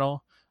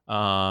one-dimensional,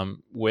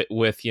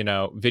 with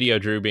Video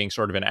Drew being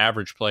sort of an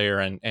average player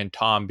and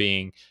Tom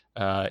being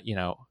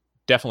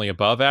definitely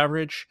above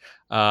average.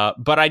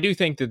 But I do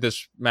think that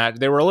this match,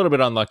 they were a little bit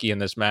unlucky in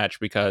this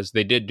match because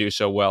they did do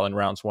so well in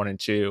rounds 1 and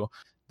 2.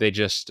 They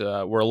just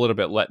were a little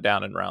bit let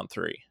down in round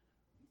 3.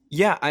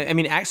 Yeah, I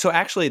mean, so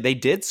actually, they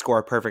did score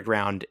a perfect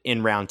round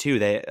in round 2.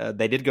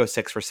 They did go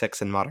 6 for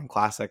 6 in Modern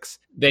Classics.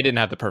 They didn't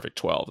have the perfect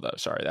 12, though.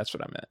 Sorry, that's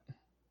what I meant.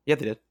 Yeah,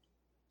 they did.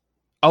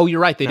 Oh, you're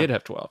right. They did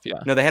have 12. Yeah.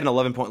 No, they had an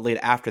 11-point lead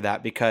after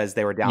that because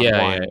they were down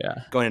 1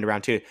 going into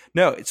round 2.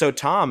 No, so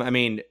Tom, I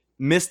mean,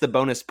 missed the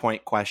bonus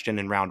point question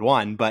in round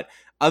 1, but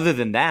other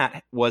than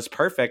that, was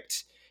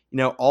perfect,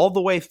 all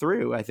the way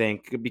through. I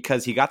think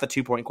because he got the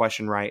 2-point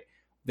question right.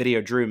 Video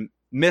Drew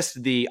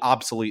missed the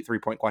obsolete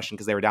 3-point question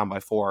because they were down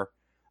by 4.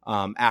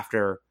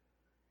 After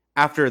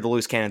the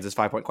Loose Cannons'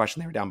 5-point question,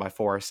 they were down by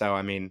 4. So,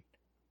 I mean,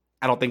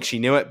 I don't think she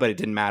knew it, but it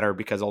didn't matter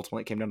because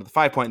ultimately it came down to the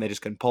 5-point and they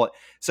just couldn't pull it.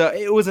 So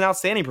it was an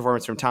outstanding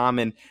performance from Tom,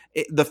 and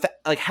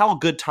how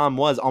good Tom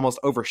was almost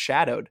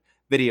overshadowed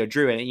Video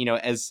Drew. And,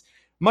 as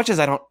much as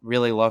I don't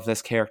really love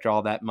this character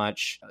all that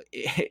much,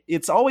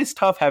 it's always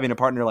tough having a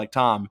partner like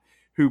Tom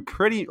who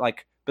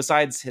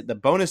besides the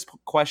bonus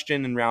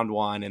question in round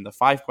 1 and the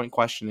 5-point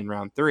question in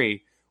round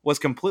 3, was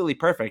completely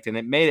perfect, and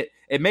it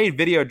made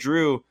Video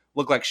Drew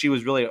look like she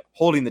was really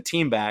holding the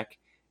team back,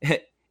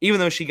 even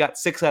though she got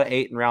 6 out of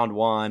 8 in round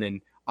 1.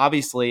 And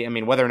obviously, I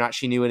mean, whether or not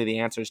she knew any of the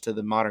answers to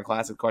the Modern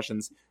Classic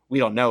questions, we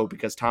don't know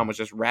because Tom was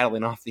just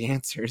rattling off the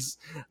answers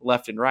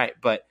left and right.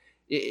 But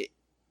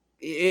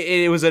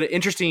it was an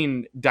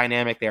interesting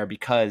dynamic there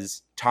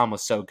because Tom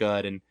was so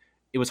good, and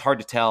it was hard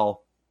to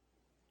tell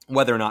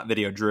whether or not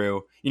Video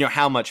Drew,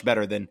 how much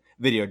better than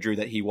Video Drew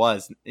that he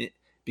was.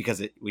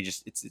 Because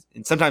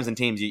and sometimes in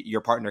teams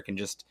your partner can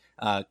just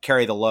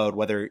carry the load,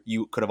 whether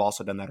you could have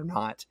also done that or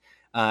not.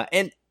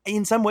 And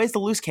in some ways, the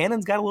Loose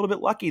Cannons got a little bit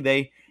lucky.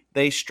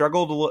 They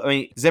struggled. I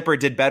mean, Zipper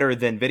did better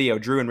than Video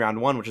Drew in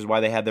round 1, which is why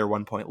they had their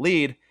 1-point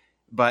lead.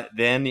 But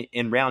then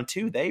in round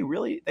 2,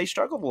 they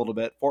struggled a little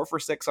bit. 4 for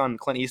 6 on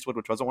Clint Eastwood,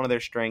 which wasn't one of their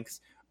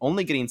strengths,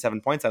 only getting 7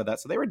 points out of that.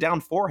 So they were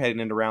down 4 heading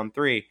into round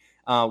 3.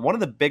 One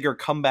of the bigger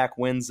comeback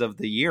wins of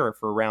the year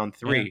for round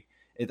 3.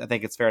 Yeah. I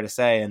think it's fair to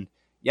say. And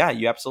yeah,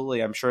 you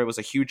absolutely. I'm sure it was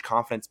a huge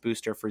confidence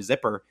booster for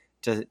Zipper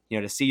to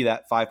see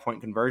that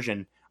 5-point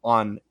conversion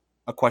on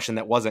a question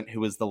that wasn't who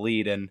was the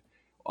lead in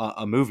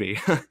a movie.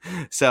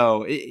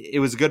 So it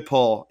was a good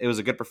pull. It was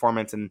a good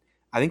performance, and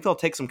I think they'll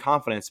take some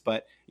confidence.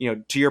 But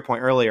to your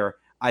point earlier,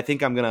 I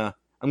think I'm gonna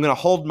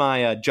hold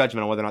my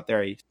judgment on whether or not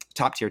they're a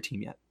top tier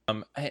team yet.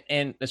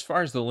 And as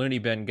far as the Looney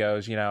Bin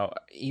goes,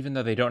 even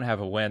though they don't have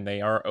a win,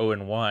 they are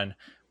 0-1.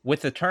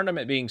 With the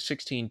tournament being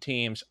 16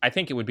 teams, I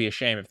think it would be a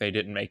shame if they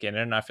didn't make it.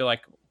 And I feel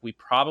like we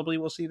probably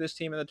will see this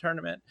team in the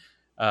tournament.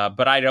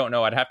 But I don't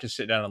know. I'd have to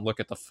sit down and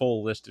look at the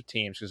full list of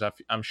teams because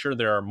I'm sure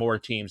there are more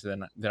teams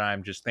than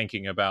I'm just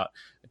thinking about.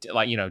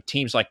 Like,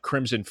 teams like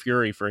Crimson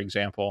Fury, for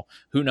example.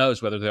 Who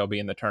knows whether they'll be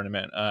in the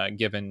tournament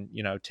given,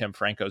 Tim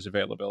Franco's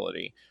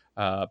availability.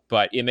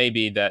 But it may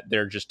be that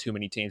there are just too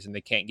many teams and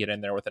they can't get in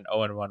there with an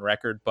 0-1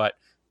 record. But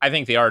I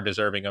think they are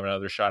deserving of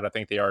another shot. I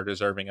think they are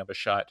deserving of a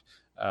shot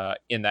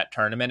in that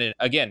tournament. And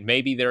again,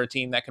 maybe they're a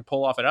team that could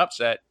pull off an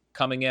upset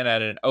coming in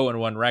at an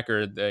 0-1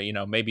 record.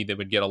 Maybe they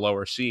would get a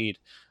lower seed,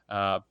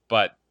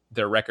 but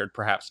their record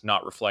perhaps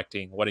not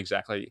reflecting what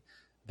exactly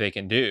they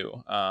can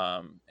do.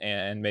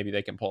 And maybe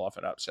they can pull off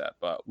an upset,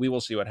 but we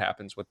will see what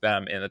happens with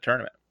them in the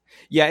tournament.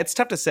 Yeah, it's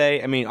tough to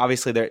say. I mean,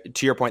 obviously,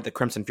 to your point, the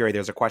Crimson Fury,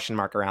 there's a question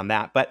mark around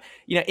that. But,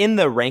 in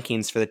the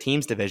rankings for the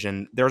teams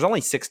division, there's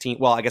only 16.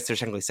 Well, I guess there's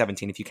technically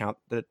 17 if you count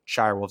the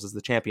Shire Wolves as the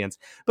champions.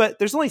 But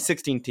there's only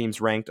 16 teams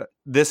ranked.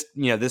 This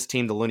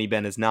team, the Looney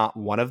Bin, is not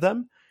one of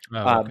them.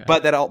 Oh, okay.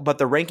 But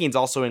the rankings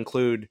also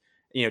include,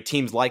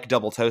 teams like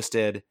Double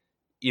Toasted.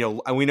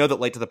 And we know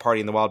that Late to the Party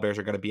and the Wild Bears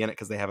are going to be in it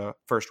because they have a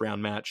first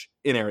round match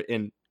in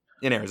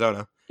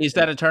Arizona. Is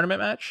that a tournament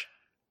match?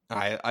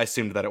 I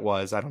assumed that it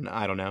was. I don't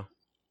know.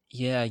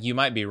 Yeah, you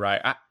might be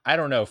right. I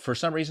don't know. For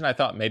some reason, I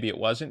thought maybe it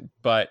wasn't,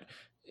 but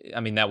I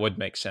mean, that would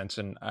make sense.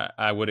 And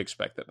I would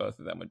expect that both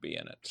of them would be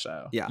in it.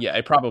 So yeah,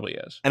 it probably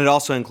is. And it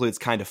also includes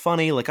Kind of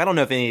Funny. Like, I don't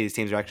know if any of these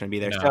teams are actually going to be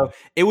there. No. So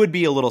it would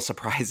be a little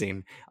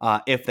surprising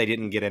if they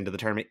didn't get into the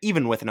tournament,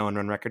 even with an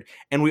 0-1 record.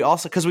 And we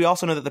also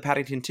know that the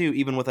Paddington 2,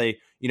 even with a,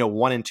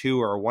 1-2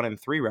 or a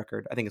 1-3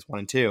 record, I think it's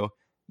 1-2,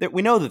 that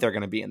we know that they're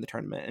going to be in the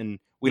tournament, and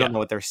we don't know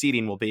what their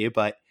seeding will be,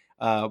 but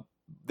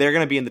they're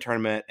going to be in the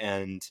tournament.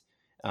 And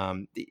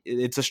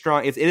it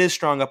is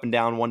strong up and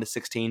down 1 to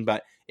 16,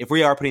 but if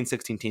we are putting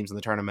 16 teams in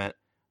the tournament,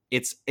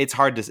 it's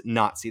hard to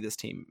not see this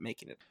team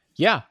making it.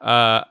 Yeah,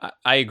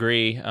 I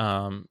agree.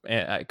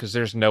 Because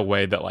there's no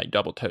way that like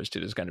Double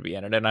Toasted is going to be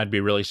in it, and I'd be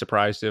really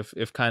surprised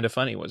if Kind of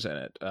Funny was in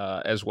it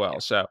as well.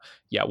 So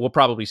yeah, we'll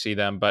probably see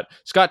them. But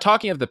Scott,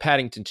 talking of the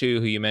Paddington 2,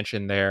 who you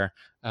mentioned there,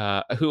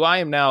 who I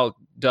am now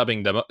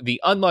dubbing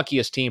the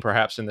unluckiest team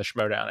perhaps in the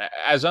Schmodown,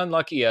 as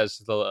unlucky as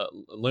the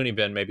Looney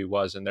Bin maybe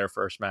was in their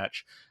first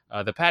match.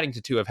 The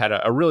Paddington 2 have had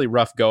a really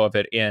rough go of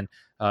it in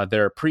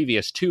their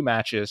previous 2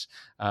 matches.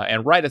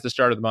 And right at the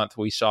start of the month,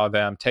 we saw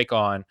them take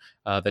on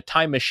the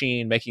Time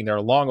Machine, making their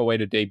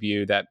long-awaited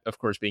debut, that, of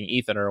course, being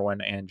Ethan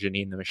Irwin and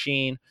Janine the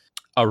Machine.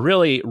 A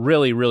really,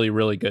 really, really,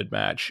 really good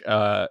match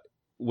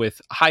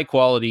with high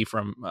quality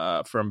from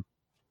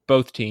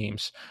both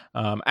teams.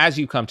 As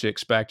you come to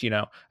expect,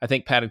 I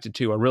think Paddington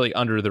 2 are really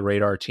under the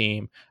radar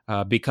team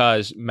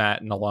because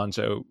Matt and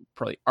Alonzo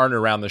probably aren't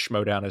around the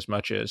Schmodown as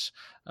much as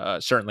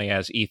certainly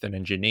as Ethan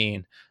and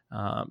Janine.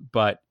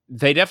 But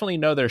they definitely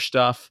know their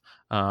stuff.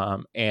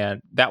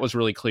 And that was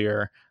really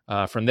clear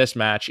from this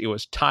match. It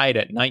was tied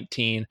at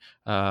 19,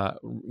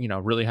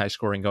 really high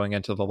scoring going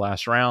into the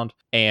last round.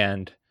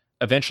 And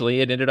eventually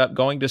it ended up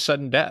going to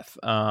sudden death.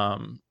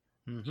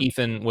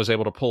 Ethan was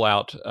able to pull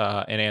out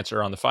an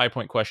answer on the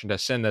 5-point question to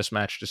send this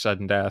match to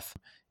sudden death.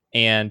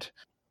 And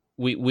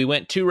we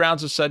went 2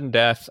 rounds of sudden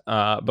death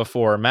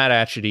before Matt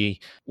Atchity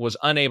was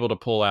unable to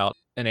pull out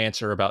an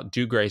answer about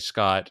Dougray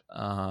Scott.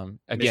 Again,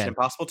 Mission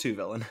Impossible 2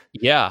 villain.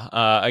 Yeah.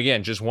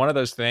 Again, just one of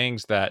those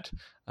things that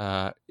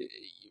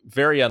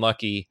very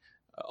unlucky,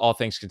 all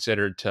things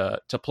considered,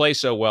 to play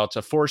so well,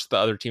 to force the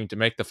other team to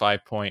make the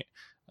 5-point,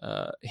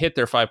 hit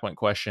their 5-point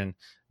question,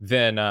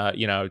 then,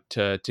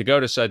 to go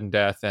to sudden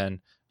death. And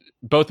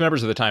both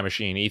members of the Time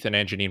Machine, Ethan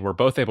and Janine, were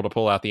both able to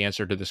pull out the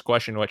answer to this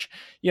question, which,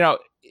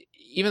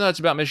 even though it's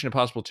about Mission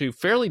Impossible 2,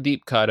 fairly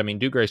deep cut. I mean,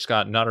 Dougray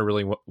Scott, not a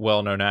really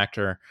well-known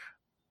actor.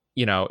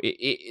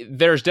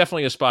 There's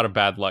definitely a spot of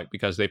bad luck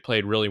because they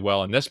played really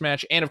well in this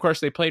match. And of course,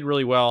 they played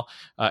really well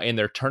in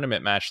their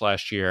tournament match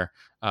last year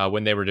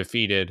when they were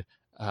defeated.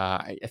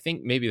 I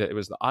think maybe that it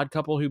was the Odd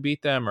Couple who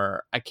beat them,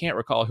 or I can't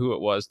recall who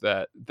it was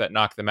that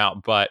knocked them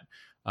out. But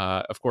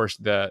of course,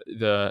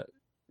 the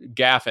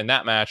gaffe in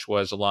that match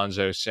was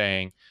Alonzo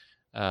saying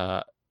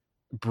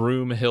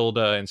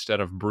Broomhilda instead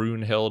of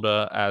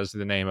Brunhilde as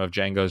the name of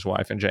Django's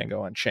wife in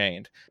Django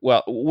Unchained.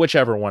 Well,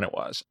 whichever one it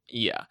was.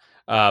 Yeah.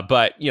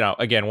 But,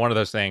 again, one of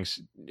those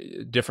things,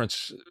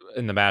 difference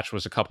in the match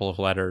was a couple of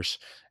letters.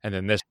 And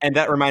then this. And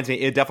that reminds me,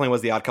 it definitely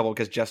was the Odd Couple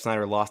because Jeff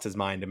Snyder lost his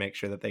mind to make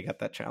sure that they got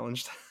that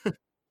challenged.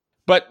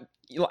 But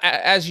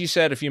as you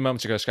said a few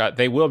moments ago, Scott,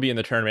 they will be in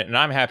the tournament, and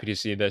I'm happy to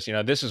see this.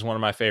 This is one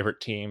of my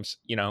favorite teams.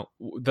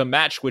 The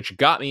match which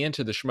got me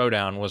into the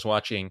Schmodown was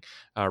watching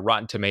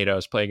Rotten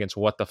Tomatoes play against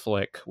What the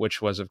Flick,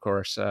 which was, of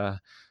course,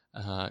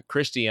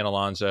 Christy and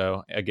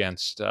Alonzo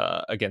against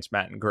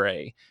Matt and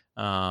Gray.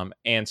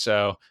 And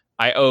so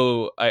I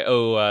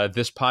owe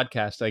this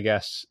podcast, I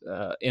guess,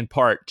 in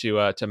part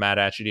to Matt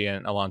Atchity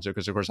and Alonzo,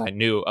 because of course I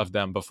knew of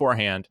them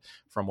beforehand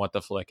from What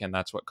the Flick, and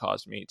that's what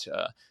caused me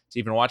to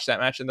even watch that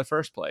match in the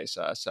first place.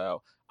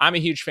 So I'm a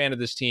huge fan of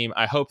this team.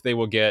 I hope they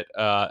will get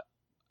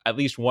at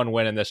least one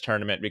win in this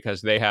tournament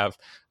because they have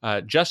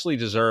justly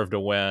deserved a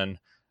win.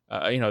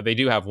 They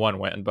do have one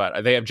win,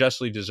 but they have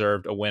justly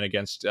deserved a win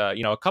against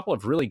a couple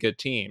of really good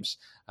teams,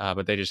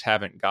 but they just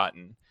haven't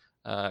gotten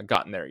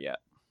there yet.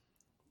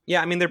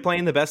 Yeah, I mean, they're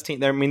playing the best team.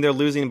 They're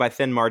losing by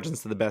thin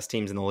margins to the best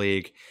teams in the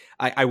league.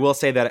 I will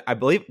say that I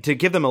believe, to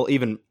give them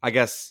even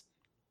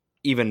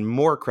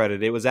more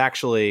credit, it was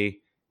actually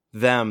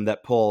them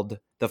that pulled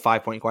the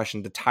 5-point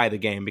question to tie the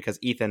game because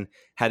Ethan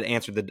had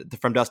answered the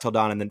From Dusk Till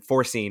Dawn and then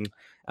forcing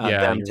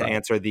them to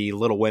answer the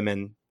Little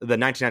Women, the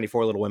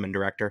 1994 Little Women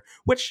director,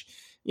 which,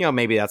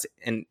 maybe that's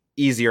an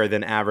easier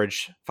than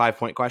average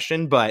 5-point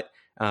question, but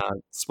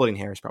splitting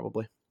hairs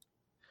probably.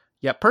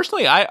 Yeah,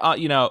 personally,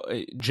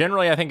 I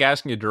generally I think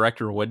asking a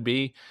director would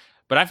be,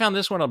 but I found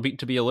this one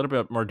to be a little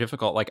bit more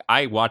difficult. Like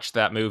I watched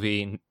that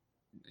movie,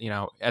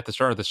 at the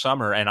start of the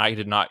summer, and I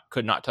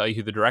could not tell you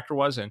who the director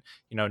was, and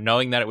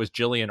knowing that it was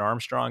Gillian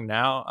Armstrong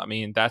now, I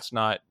mean that's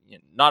not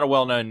a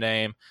well-known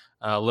name.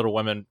 Little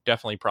Women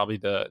definitely probably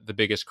the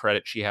biggest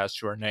credit she has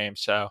to her name.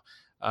 So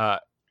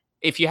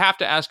if you have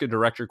to ask a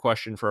director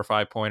question for a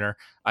 5-pointer,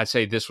 I'd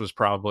say this was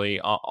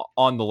probably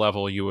on the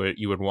level you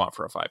would want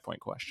for a 5-point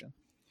question.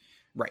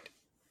 Right.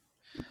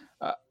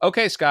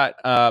 Okay, Scott,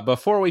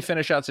 before we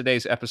finish out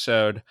today's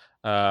episode,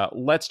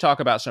 let's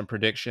talk about some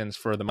predictions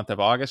for the month of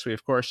August. We,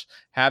 of course,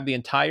 have the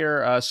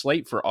entire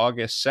slate for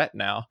August set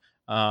now,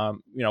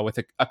 with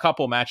a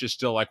couple matches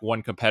still like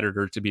one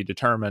competitor to be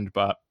determined,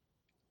 but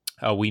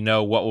we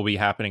know what will be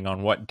happening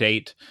on what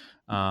date.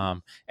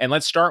 And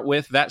let's start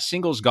with that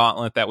singles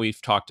gauntlet that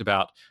we've talked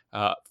about.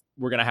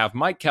 We're going to have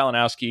Mike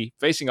Kalinowski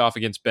facing off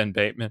against Ben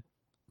Bateman.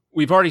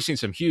 We've already seen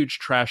some huge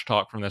trash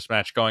talk from this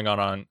match going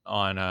on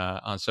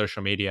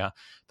social media.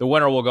 The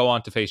winner will go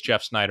on to face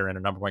Jeff Snyder in a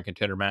number one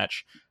contender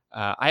match.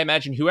 I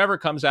imagine whoever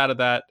comes out of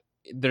that,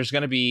 there's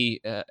going to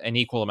be an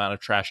equal amount of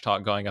trash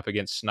talk going up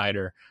against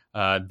Snyder.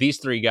 These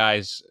three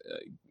guys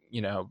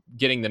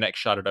getting the next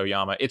shot at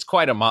Oyama. It's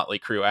quite a motley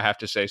crew, I have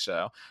to say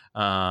so.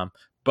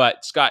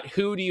 But Scott,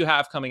 who do you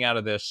have coming out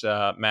of this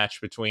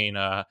match between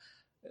a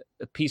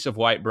piece of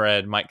white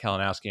bread, Mike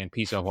Kalinowski, and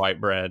piece of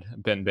white bread,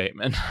 Ben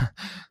Bateman?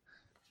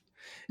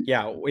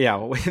 Yeah,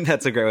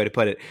 that's a great way to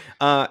put it.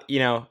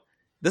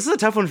 This is a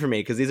tough one for me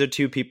because these are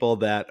two people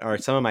that are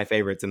some of my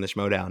favorites in the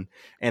Schmodown,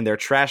 and their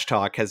trash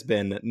talk has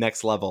been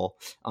next level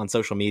on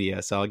social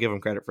media. So I'll give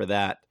them credit for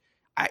that.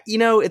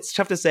 It's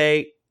tough to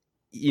say.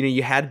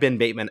 You had Ben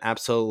Bateman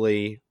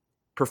absolutely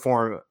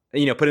perform,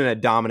 put in a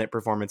dominant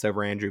performance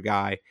over Andrew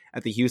Guy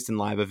at the Houston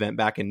Live event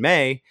back in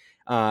May,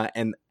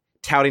 and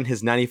touting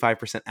his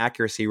 95%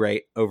 accuracy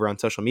rate over on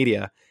social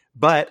media.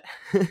 But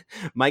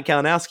Mike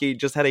Kalinowski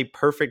just had a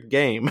perfect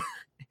game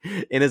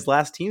in his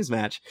last teams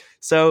match.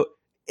 So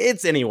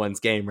it's anyone's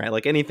game, right?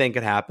 Like anything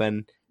could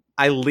happen.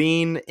 I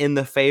lean in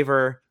the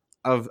favor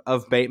of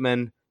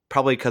Bateman,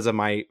 probably because of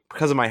my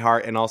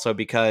heart, and also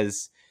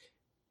because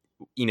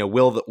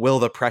will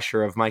the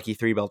pressure of Mikey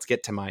three belts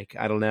get to Mike?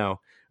 I don't know.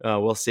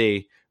 We'll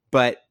see.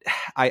 But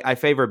I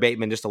favor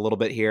Bateman just a little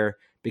bit here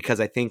because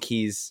I think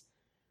he's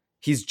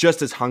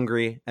just as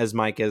hungry as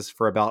Mike is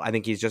for a belt. I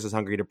think he's just as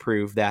hungry to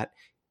prove that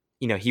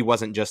he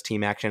wasn't just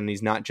team action, and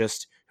he's not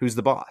just who's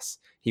the boss.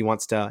 He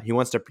wants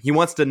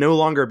to no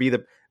longer be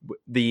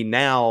the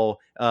now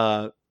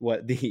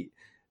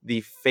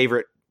the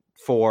favorite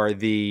for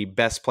the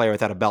best player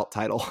without a belt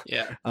title.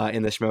 Yeah.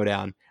 In the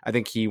Schmodown. I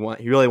think he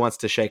really wants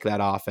to shake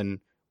that off and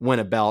win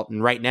a belt.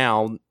 And right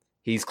now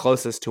he's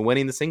closest to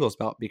winning the singles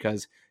belt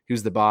because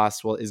who's the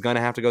boss is going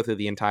to have to go through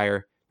the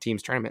entire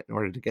team's tournament in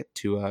order to get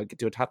to a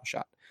title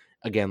shot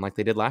again, like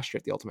they did last year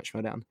at the Ultimate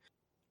Schmodown.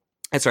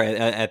 Sorry,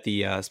 at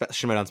the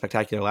Schmodown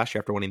Spectacular last year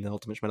after winning the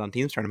Ultimate Schmodown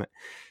Teams tournament.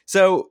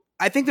 So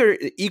I think they're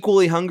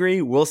equally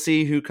hungry. We'll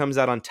see who comes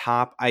out on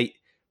top.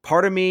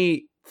 Part of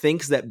me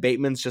thinks that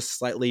Bateman's just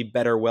slightly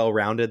better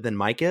well-rounded than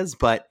Mike is,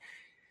 but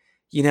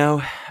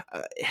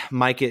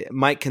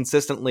Mike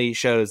consistently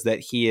shows that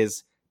he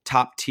is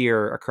top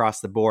tier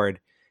across the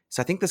board.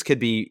 So I think this could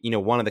be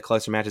one of the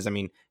closer matches. I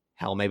mean,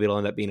 hell, maybe it'll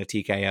end up being a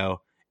TKO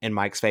in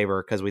Mike's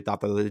favor because we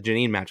thought that the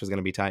Janine match was going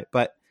to be tight.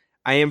 But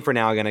I am for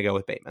now going to go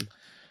with Bateman.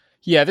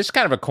 Yeah, this is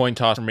kind of a coin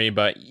toss for me,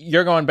 but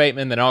you're going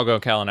Bateman, then I'll go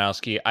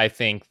Kalinowski. I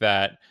think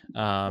that,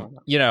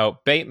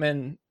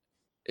 Bateman,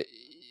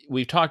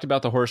 we've talked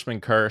about the Horseman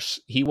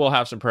curse. He will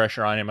have some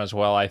pressure on him as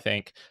well, I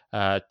think,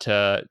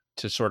 to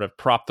sort of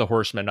prop the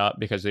Horsemen up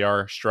because they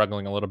are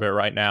struggling a little bit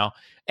right now.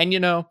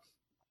 And,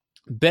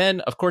 Ben,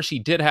 of course, he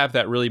did have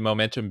that really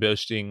momentum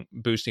boosting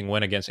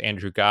win against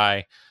Andrew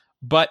Guy.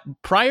 But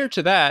prior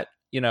to that,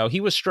 he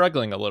was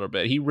struggling a little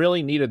bit. He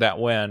really needed that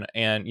win.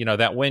 And,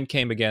 that win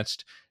came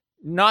against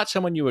not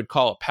someone you would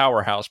call a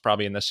powerhouse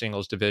probably in the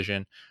singles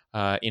division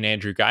in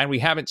Andrew Guy. And we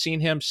haven't seen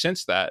him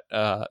since that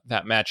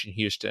match in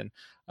Houston.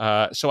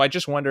 So I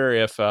just wonder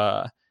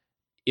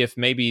if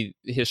maybe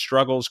his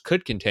struggles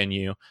could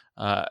continue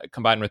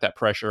combined with that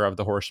pressure of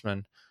the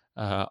Horseman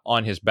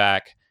on his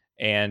back.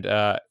 And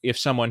if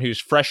someone who's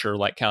fresher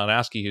like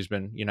Kalinowski, who's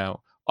been,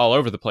 all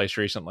over the place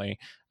recently,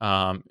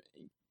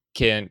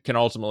 can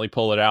ultimately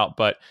pull it out.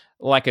 But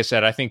like I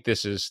said, I think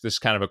this is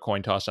kind of a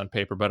coin toss on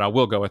paper, but I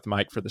will go with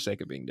Mike for the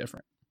sake of being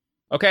different.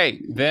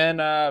 Okay, then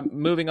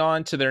moving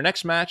on to their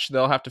next match,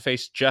 they'll have to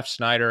face Jeff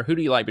Sneider. Who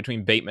do you like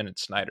between Bateman and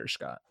Sneider,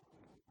 Scott?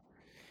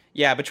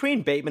 Yeah,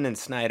 between Bateman and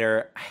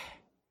Sneider,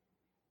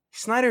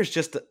 Sneider's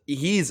just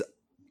he's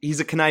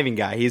a conniving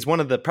guy. He's one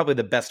of probably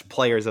the best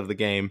players of the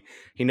game.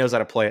 He knows how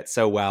to play it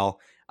so well.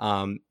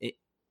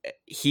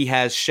 He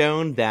has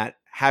shown that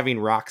having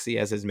Roxy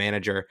as his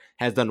manager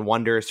has done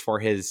wonders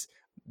for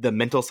the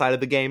mental side of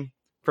the game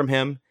from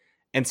him.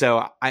 And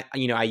so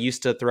I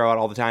used to throw out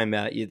all the time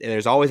that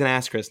there's always an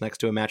asterisk next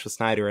to a match with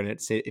Sneider, and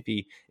it's if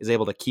he is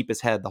able to keep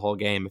his head the whole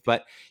game.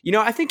 But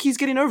I think he's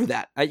getting over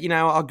that.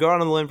 I'll go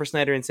out on the limb for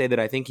Sneider and say that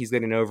I think he's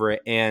getting over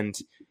it, and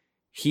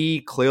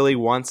he clearly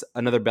wants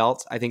another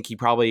belt. I think he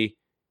probably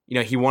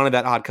he wanted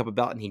that odd couple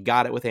belt, and he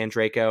got it with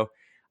Andreyko.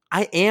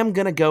 I am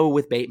gonna go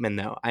with Bateman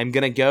though. I'm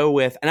gonna go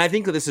with, and I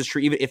think that this is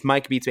true. Even if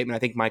Mike beats Bateman, I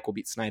think Mike will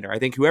beat Sneider. I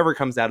think whoever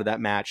comes out of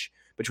that match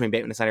between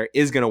Bateman and Sneider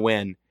is gonna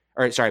win.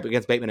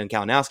 Against Bateman and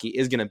Kalinowski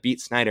is going to beat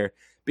Sneider,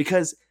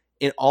 because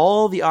in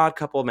all the odd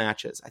couple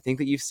matches, I think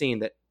that you've seen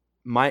that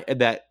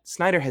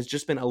Sneider has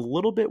just been a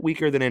little bit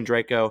weaker than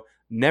Andreyko,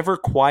 never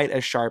quite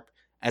as sharp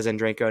as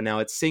Andreyko. Now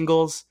it's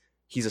singles.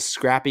 He's a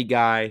scrappy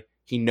guy.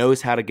 He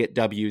knows how to get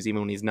W's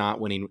even when he's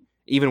not winning,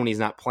 even when he's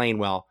not playing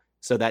well.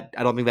 So that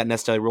I don't think that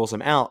necessarily rules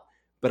him out.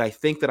 But I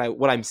think that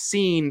what I'm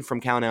seeing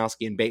from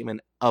Kalinowski and Bateman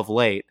of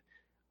late,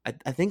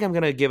 I think I'm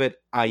going to give it,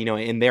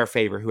 in their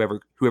favor,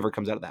 whoever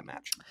comes out of that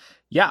match.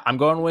 Yeah, I'm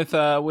going with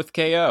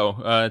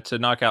KO to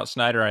knock out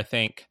Sneider. I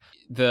think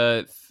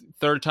the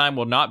third time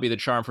will not be the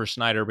charm for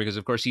Sneider because,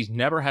 of course, he's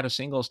never had a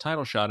singles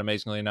title shot,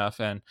 amazingly enough,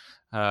 and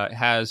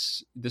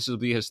this will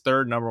be his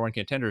third number one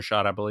contender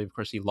shot, I believe. Of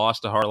course, he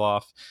lost to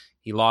Harloff.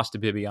 He lost to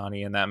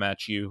Bibiani in that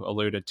match you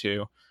alluded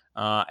to.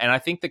 And I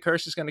think the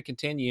curse is going to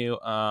continue.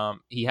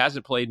 He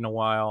hasn't played in a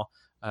while,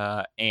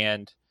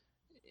 and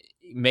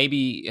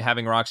maybe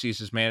having Roxy as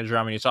his manager,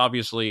 I mean, it's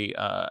obviously,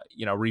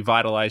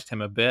 revitalized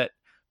him a bit,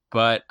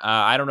 but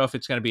I don't know if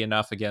it's going to be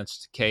enough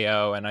against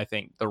KO. And I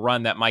think the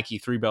run that Mikey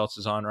Three Belts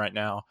is on right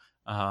now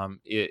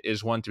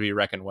is one to be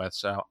reckoned with.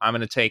 So I'm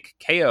going to take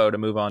KO to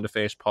move on to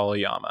face Paul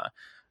Oyama.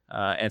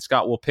 And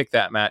Scott will pick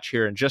that match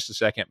here in just a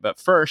second. But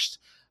first,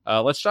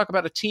 let's talk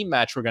about a team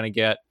match we're going to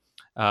get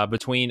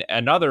between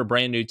another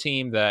brand new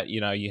team that,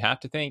 you have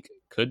to think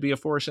could be a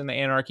force in the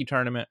Anarchy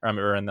tournament,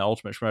 or in the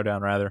Ultimate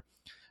Schmoedown, rather.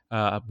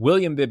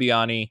 William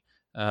Bibbiani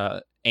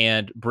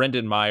and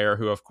Brendan Meyer,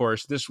 who, of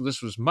course, this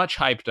was much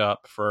hyped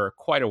up for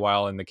quite a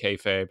while in the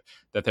kayfabe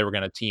that they were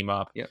going to team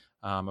up. Yep.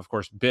 Of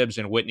course, Bibbs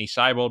and Whitney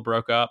Seibold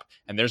broke up,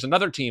 and there's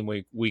another team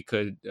we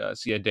could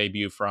see a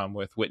debut from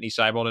with Whitney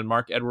Seibold and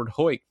Mark Edward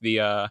Hoyk,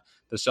 the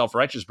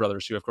Self-Righteous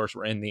brothers, who, of course,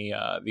 were in the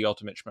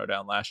Ultimate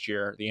Schmoedown last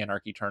year, the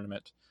Anarchy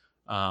tournament.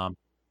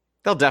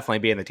 They'll definitely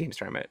be in the teams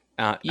tournament.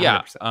 100%.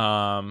 Yeah.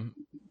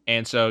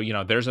 And so,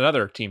 there's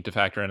another team to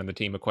factor in the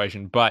team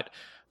equation. But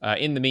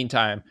in the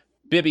meantime,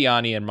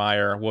 Bibbiani and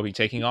Meyer will be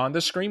taking on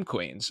the Scream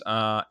Queens.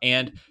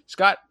 And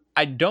Scott,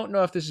 I don't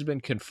know if this has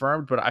been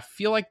confirmed, but I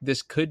feel like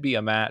this could be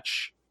a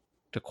match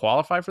to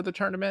qualify for the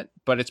tournament.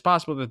 But it's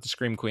possible that the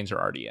Scream Queens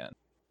are already in.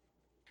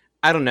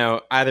 I don't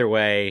know. Either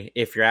way,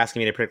 if you're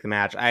asking me to predict the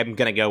match, I'm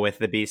going to go with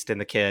the Beast and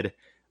the Kid.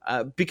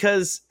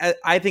 Because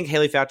I think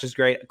Haley Fouch is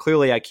great.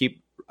 Clearly, I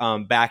keep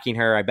backing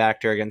her. I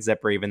backed her against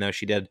Zipper, even though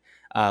she did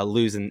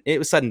lose, and it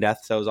was sudden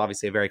death, so it was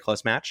obviously a very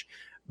close match.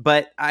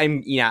 But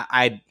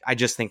I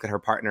just think that her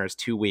partner is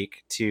too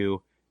weak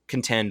to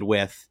contend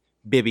with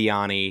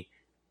Bibbiani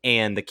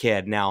and the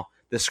Kid. Now,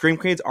 the Scream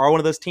Queens are one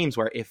of those teams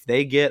where if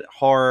they get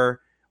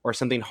horror or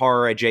something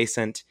horror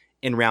adjacent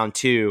in round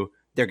 2,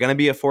 they're going to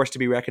be a force to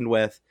be reckoned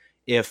with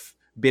if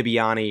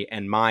Bibbiani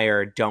and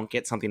Meyer don't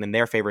get something in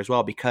their favor as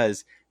well,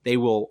 because they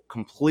will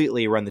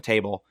completely run the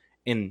table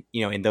in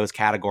those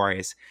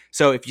categories.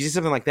 So if you see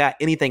something like that,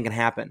 anything can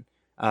happen.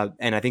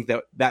 And I think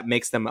that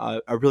makes them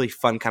a really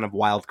fun kind of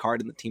wild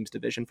card in the teams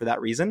division for that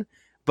reason.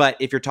 But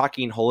if you're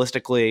talking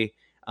holistically,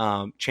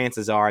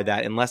 chances are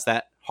that unless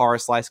that horror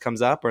slice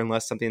comes up, or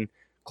unless something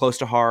close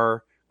to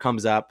horror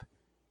comes up,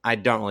 I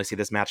don't really see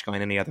this match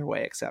going any other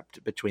way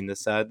except between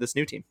this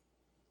new team.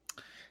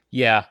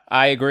 Yeah,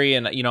 I agree.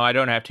 And, I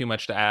don't have too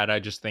much to add. I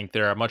just think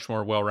they're a much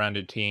more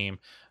well-rounded team.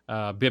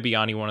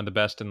 Bibbiani, one of the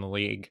best in the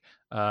league.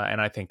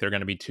 And I think they're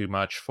going to be too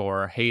much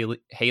for Haley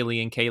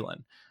and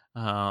Kaylin.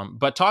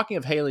 But talking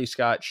of Haley,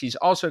 Scott, she's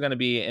also going to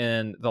be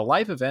in the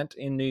live event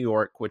in New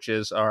York, which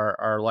is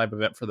our live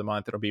event for the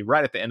month. It'll be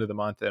right at the end of the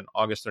month on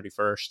August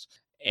 31st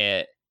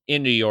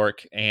in New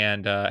York.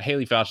 And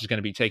Haley Fouch is going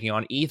to be taking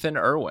on Ethan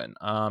Irwin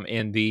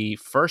in the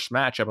first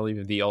match, I believe,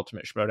 of the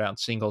Ultimate Schmoedown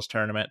singles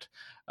tournament.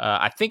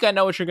 I think I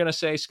know what you're going to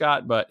say,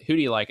 Scott, but who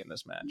do you like in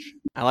this match?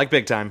 I like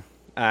big time.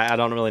 I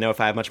don't really know if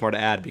I have much more to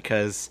add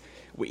because,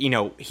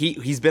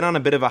 he's been on a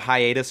bit of a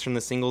hiatus from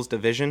the singles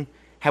division.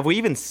 Have we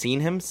even seen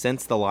him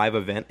since the live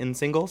event in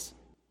singles?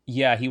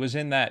 Yeah, he was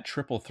in that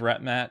triple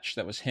threat match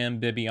that was him,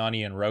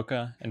 Bibbiani, and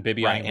Roca, and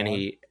Bibbiani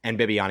won. And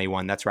Bibbiani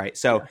won. That's right.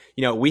 So,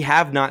 we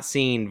have not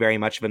seen very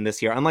much of him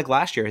this year, unlike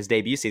last year, his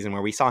debut season,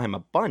 where we saw him a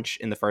bunch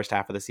in the first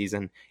half of the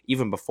season,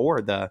 even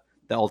before the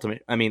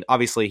Ultimate. I mean,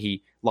 obviously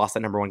he lost that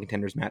number 1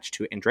 contenders match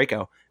to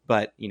Andraco,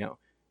 but,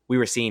 we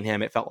were seeing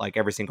him, it felt like,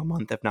 every single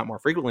month, if not more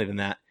frequently than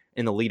that,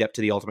 in the lead up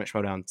to the Ultimate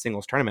Schmoedown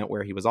singles tournament,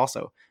 where he was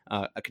also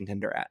a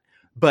contender at.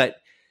 But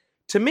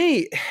to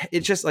me,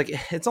 it's just like,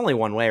 it's only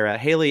one way, right?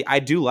 Haley, I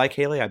do like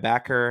Haley. I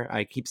back her.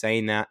 I keep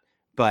saying that.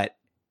 But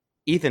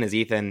Ethan is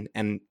Ethan.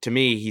 And to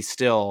me, I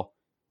still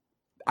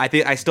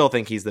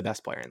think he's the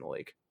best player in the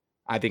league.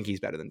 I think he's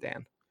better than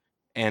Dan.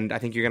 And I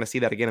think you're going to see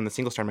that again in the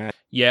singles tournament.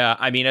 Yeah,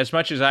 I mean, as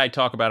much as I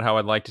talk about how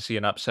I'd like to see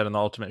an upset in the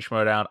Ultimate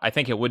Schmoedown, I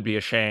think it would be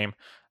a shame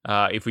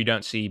if we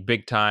don't see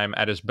Big Time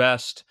at his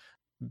best,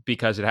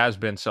 because it has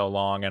been so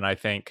long. And I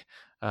think,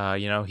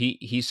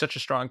 he's such a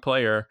strong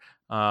player.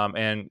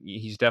 And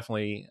he's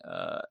definitely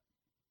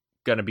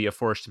going to be a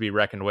force to be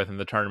reckoned with in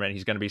the tournament.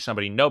 He's going to be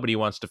somebody nobody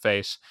wants to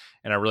face.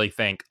 And I really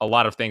think a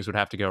lot of things would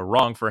have to go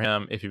wrong for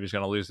him if he was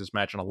going to lose this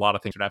match. And a lot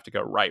of things would have to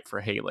go right for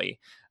Haley.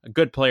 A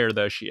good player,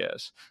 though she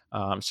is.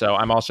 So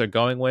I'm also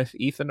going with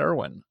Ethan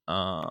Irwin.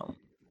 Okay.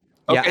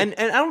 Yeah,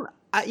 and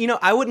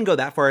I wouldn't go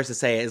that far as to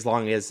say as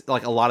long as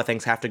like a lot of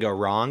things have to go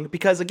wrong.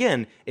 Because,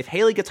 again, if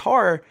Haley gets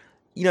horror,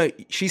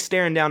 she's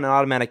staring down an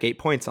automatic 8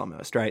 points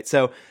almost, right?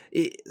 So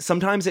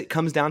sometimes it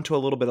comes down to a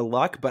little bit of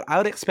luck, but I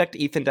would expect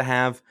Ethan to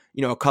have,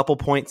 a couple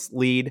points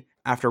lead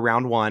after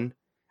round 1.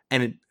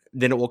 And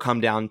then it will come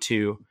down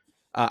to,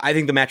 I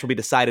think the match will be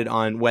decided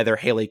on whether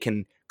Haley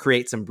can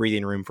create some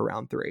breathing room for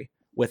round 3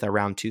 with a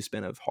round 2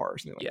 spin of horror or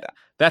something like that.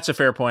 That's a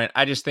fair point.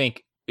 I just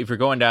think if you're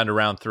going down to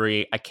round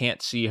 3, I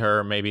can't see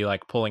her maybe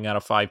like pulling out a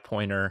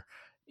 5-pointer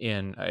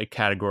in a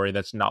category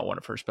that's not one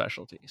of her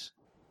specialties.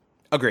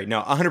 Agreed.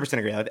 No, 100%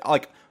 agree.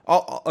 Like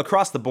all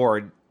across the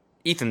board,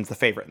 Ethan's the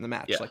favorite in the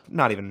match. Yeah. Like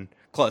not even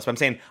close. But I'm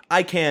saying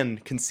I can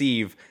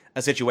conceive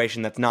a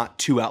situation that's not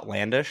too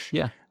outlandish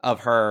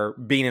of her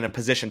being in a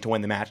position to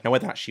win the match. Now,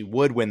 whether or not she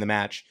would win the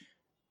match,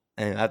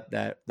 and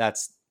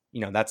that's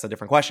that's a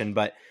different question.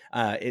 But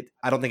I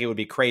don't think it would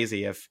be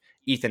crazy if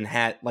Ethan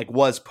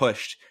was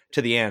pushed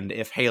to the end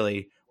if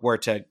Haley were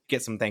to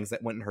get some things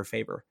that went in her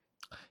favor.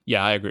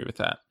 Yeah, I agree with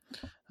that.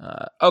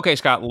 Okay,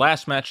 Scott,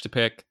 last match to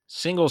pick,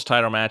 singles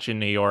title match in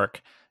New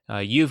York.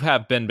 You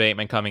have Ben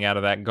Bateman coming out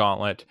of that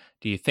gauntlet.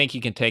 Do you think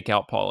he can take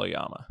out Paul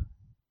Oyama?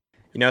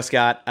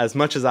 Scott, as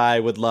much as I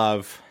would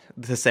love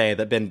to say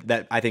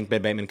that I think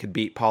Ben Bateman could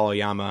beat Paul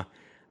Oyama,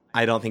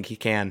 I don't think he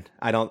can.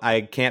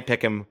 I can't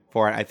pick him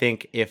for it. I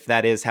think if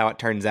that is how it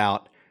turns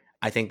out,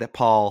 I think that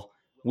Paul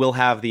will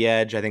have the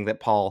edge. I think that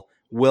Paul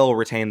will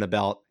retain the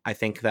belt. I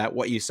think that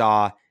what you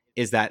saw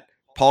is that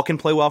Paul can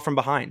play well from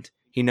behind.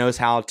 He knows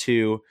how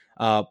to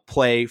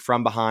play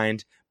from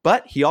behind,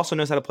 but he also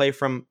knows how to play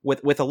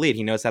with a lead.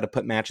 He knows how to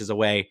put matches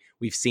away.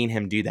 We've seen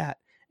him do that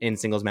in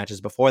singles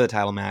matches before the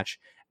title match.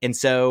 And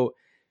so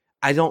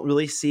I don't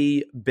really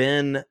see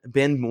Ben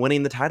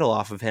winning the title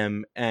off of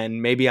him.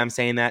 And maybe I'm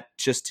saying that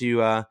just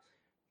to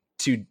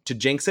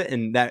jinx it,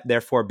 and that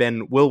therefore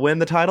Ben will win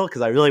the title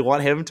because I really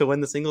want him to win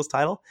the singles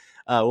title.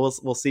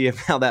 We'll see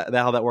how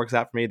that works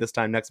out for me this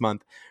time next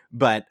month.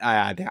 But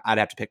I'd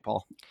have to pick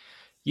Paul.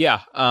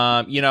 Yeah,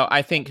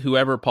 I think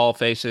whoever Paul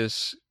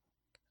faces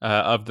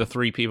of the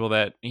three people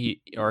that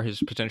he or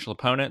his potential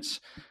opponents,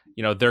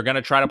 they're going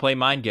to try to play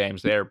mind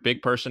games. They're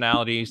big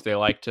personalities. They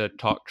like to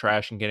talk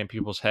trash and get in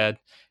people's head.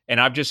 And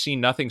I've just seen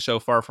nothing so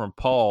far from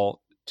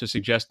Paul to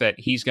suggest that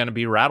he's going to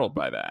be rattled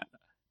by that.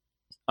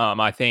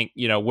 I think,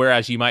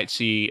 whereas you might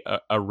see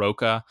a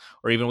Roca,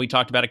 or even we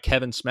talked about a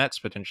Kevin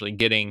Smets potentially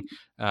getting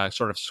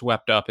sort of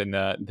swept up in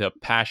the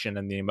passion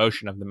and the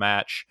emotion of the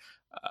match.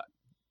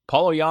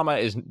 Paul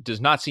Oyama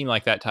does not seem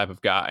like that type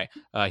of guy.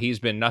 He's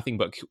been nothing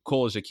but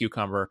cool as a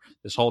cucumber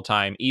this whole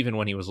time, even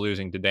when he was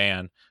losing to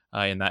Dan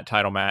in that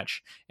title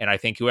match. And I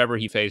think whoever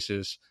he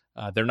faces,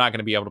 they're not going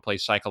to be able to play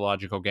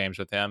psychological games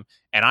with him.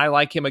 And I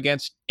like him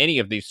against any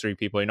of these three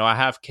people. I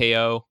have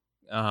KO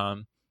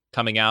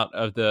coming out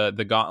of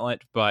the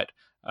gauntlet, but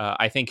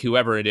I think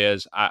whoever it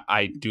is,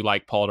 I do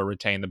like Paul to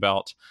retain the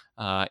belt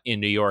in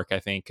New York. I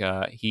think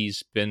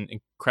he's been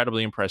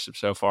incredibly impressive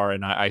so far,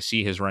 and I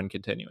see his run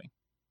continuing.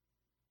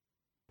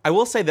 I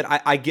will say that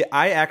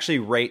I actually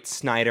rate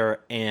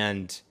Snyder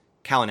and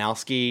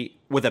Kalinowski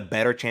with a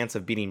better chance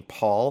of beating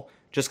Paul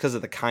just because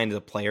of the kind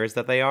of players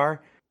that they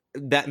are.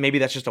 That maybe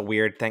that's just a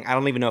weird thing. I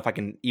don't even know if I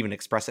can even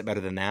express it better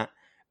than that.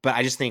 But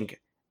I just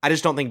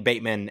don't think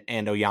Bateman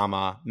and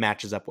Oyama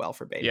matches up well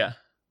for Bateman.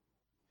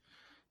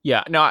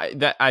 Yeah. No,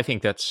 I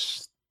think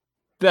that's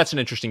an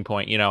interesting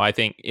point. I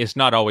think it's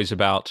not always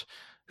about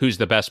who's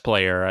the best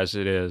player as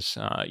it is,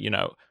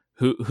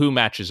 who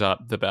matches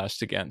up the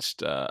best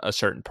against a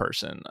certain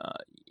person.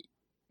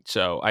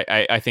 So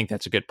I think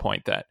that's a good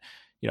point that,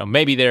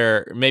 maybe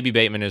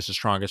Bateman is the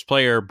strongest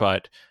player,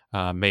 but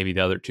maybe the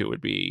other two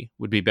would be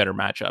better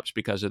matchups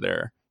because of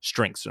their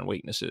strengths and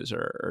weaknesses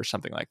or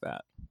something like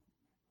that.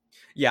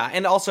 Yeah,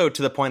 and also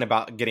to the point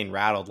about getting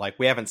rattled, like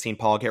we haven't seen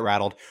Paul get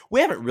rattled.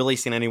 We haven't really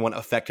seen anyone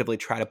effectively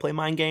try to play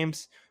mind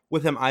games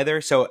with him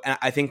either. So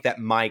I think that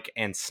Mike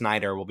and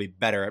Snyder will be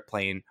better at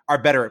playing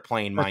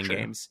mind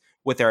games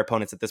with their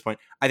opponents at this point.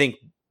 I think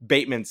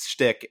Bateman's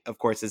shtick, of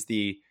course, is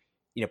the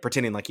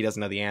pretending like he doesn't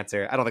know the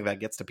answer. I don't think that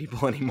gets to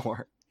people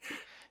anymore.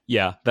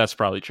 Yeah, that's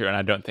probably true, and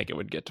I don't think it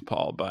would get to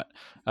Paul. But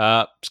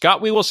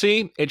Scott, we will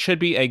see. It should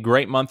be a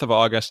great month of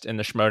August in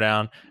the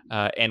Schmodown,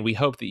 and we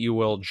hope that you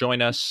will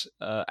join us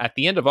at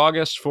the end of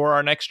August for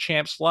our next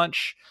Champs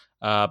Lunch.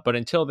 But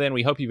until then,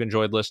 we hope you've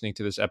enjoyed listening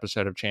to this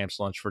episode of Champs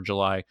Lunch for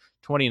July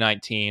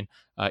 2019.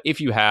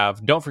 If you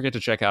have, don't forget to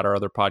check out our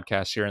other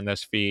podcasts here in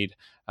this feed.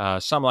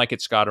 Some Like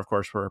It, Scott, of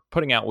course, we're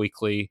putting out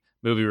weekly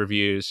movie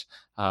reviews.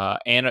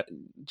 And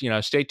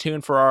stay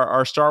tuned for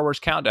our Star Wars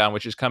countdown,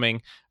 which is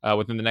coming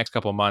within the next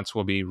couple of months.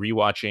 We'll be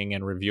rewatching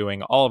and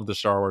reviewing all of the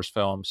Star Wars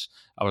films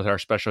with our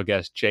special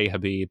guest, Jay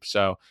Habib.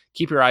 So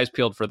keep your eyes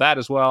peeled for that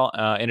as well.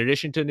 In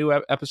addition to new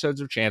episodes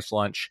of Champs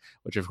Lunch,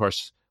 which, of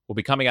course, will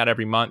be coming out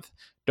every month.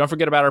 Don't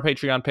forget about our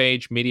Patreon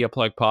page,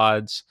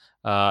 MediaPlugPods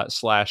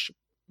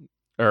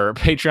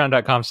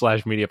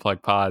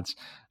patreon.com/MediaPlugPods.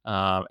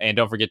 And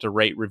don't forget to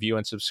rate, review,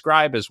 and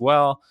subscribe as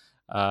well.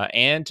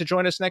 And to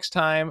join us next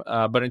time.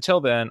 But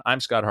until then, I'm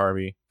Scott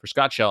Harvey. For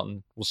Scott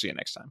Shelton, we'll see you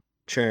next time.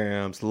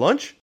 Champs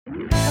Lunch.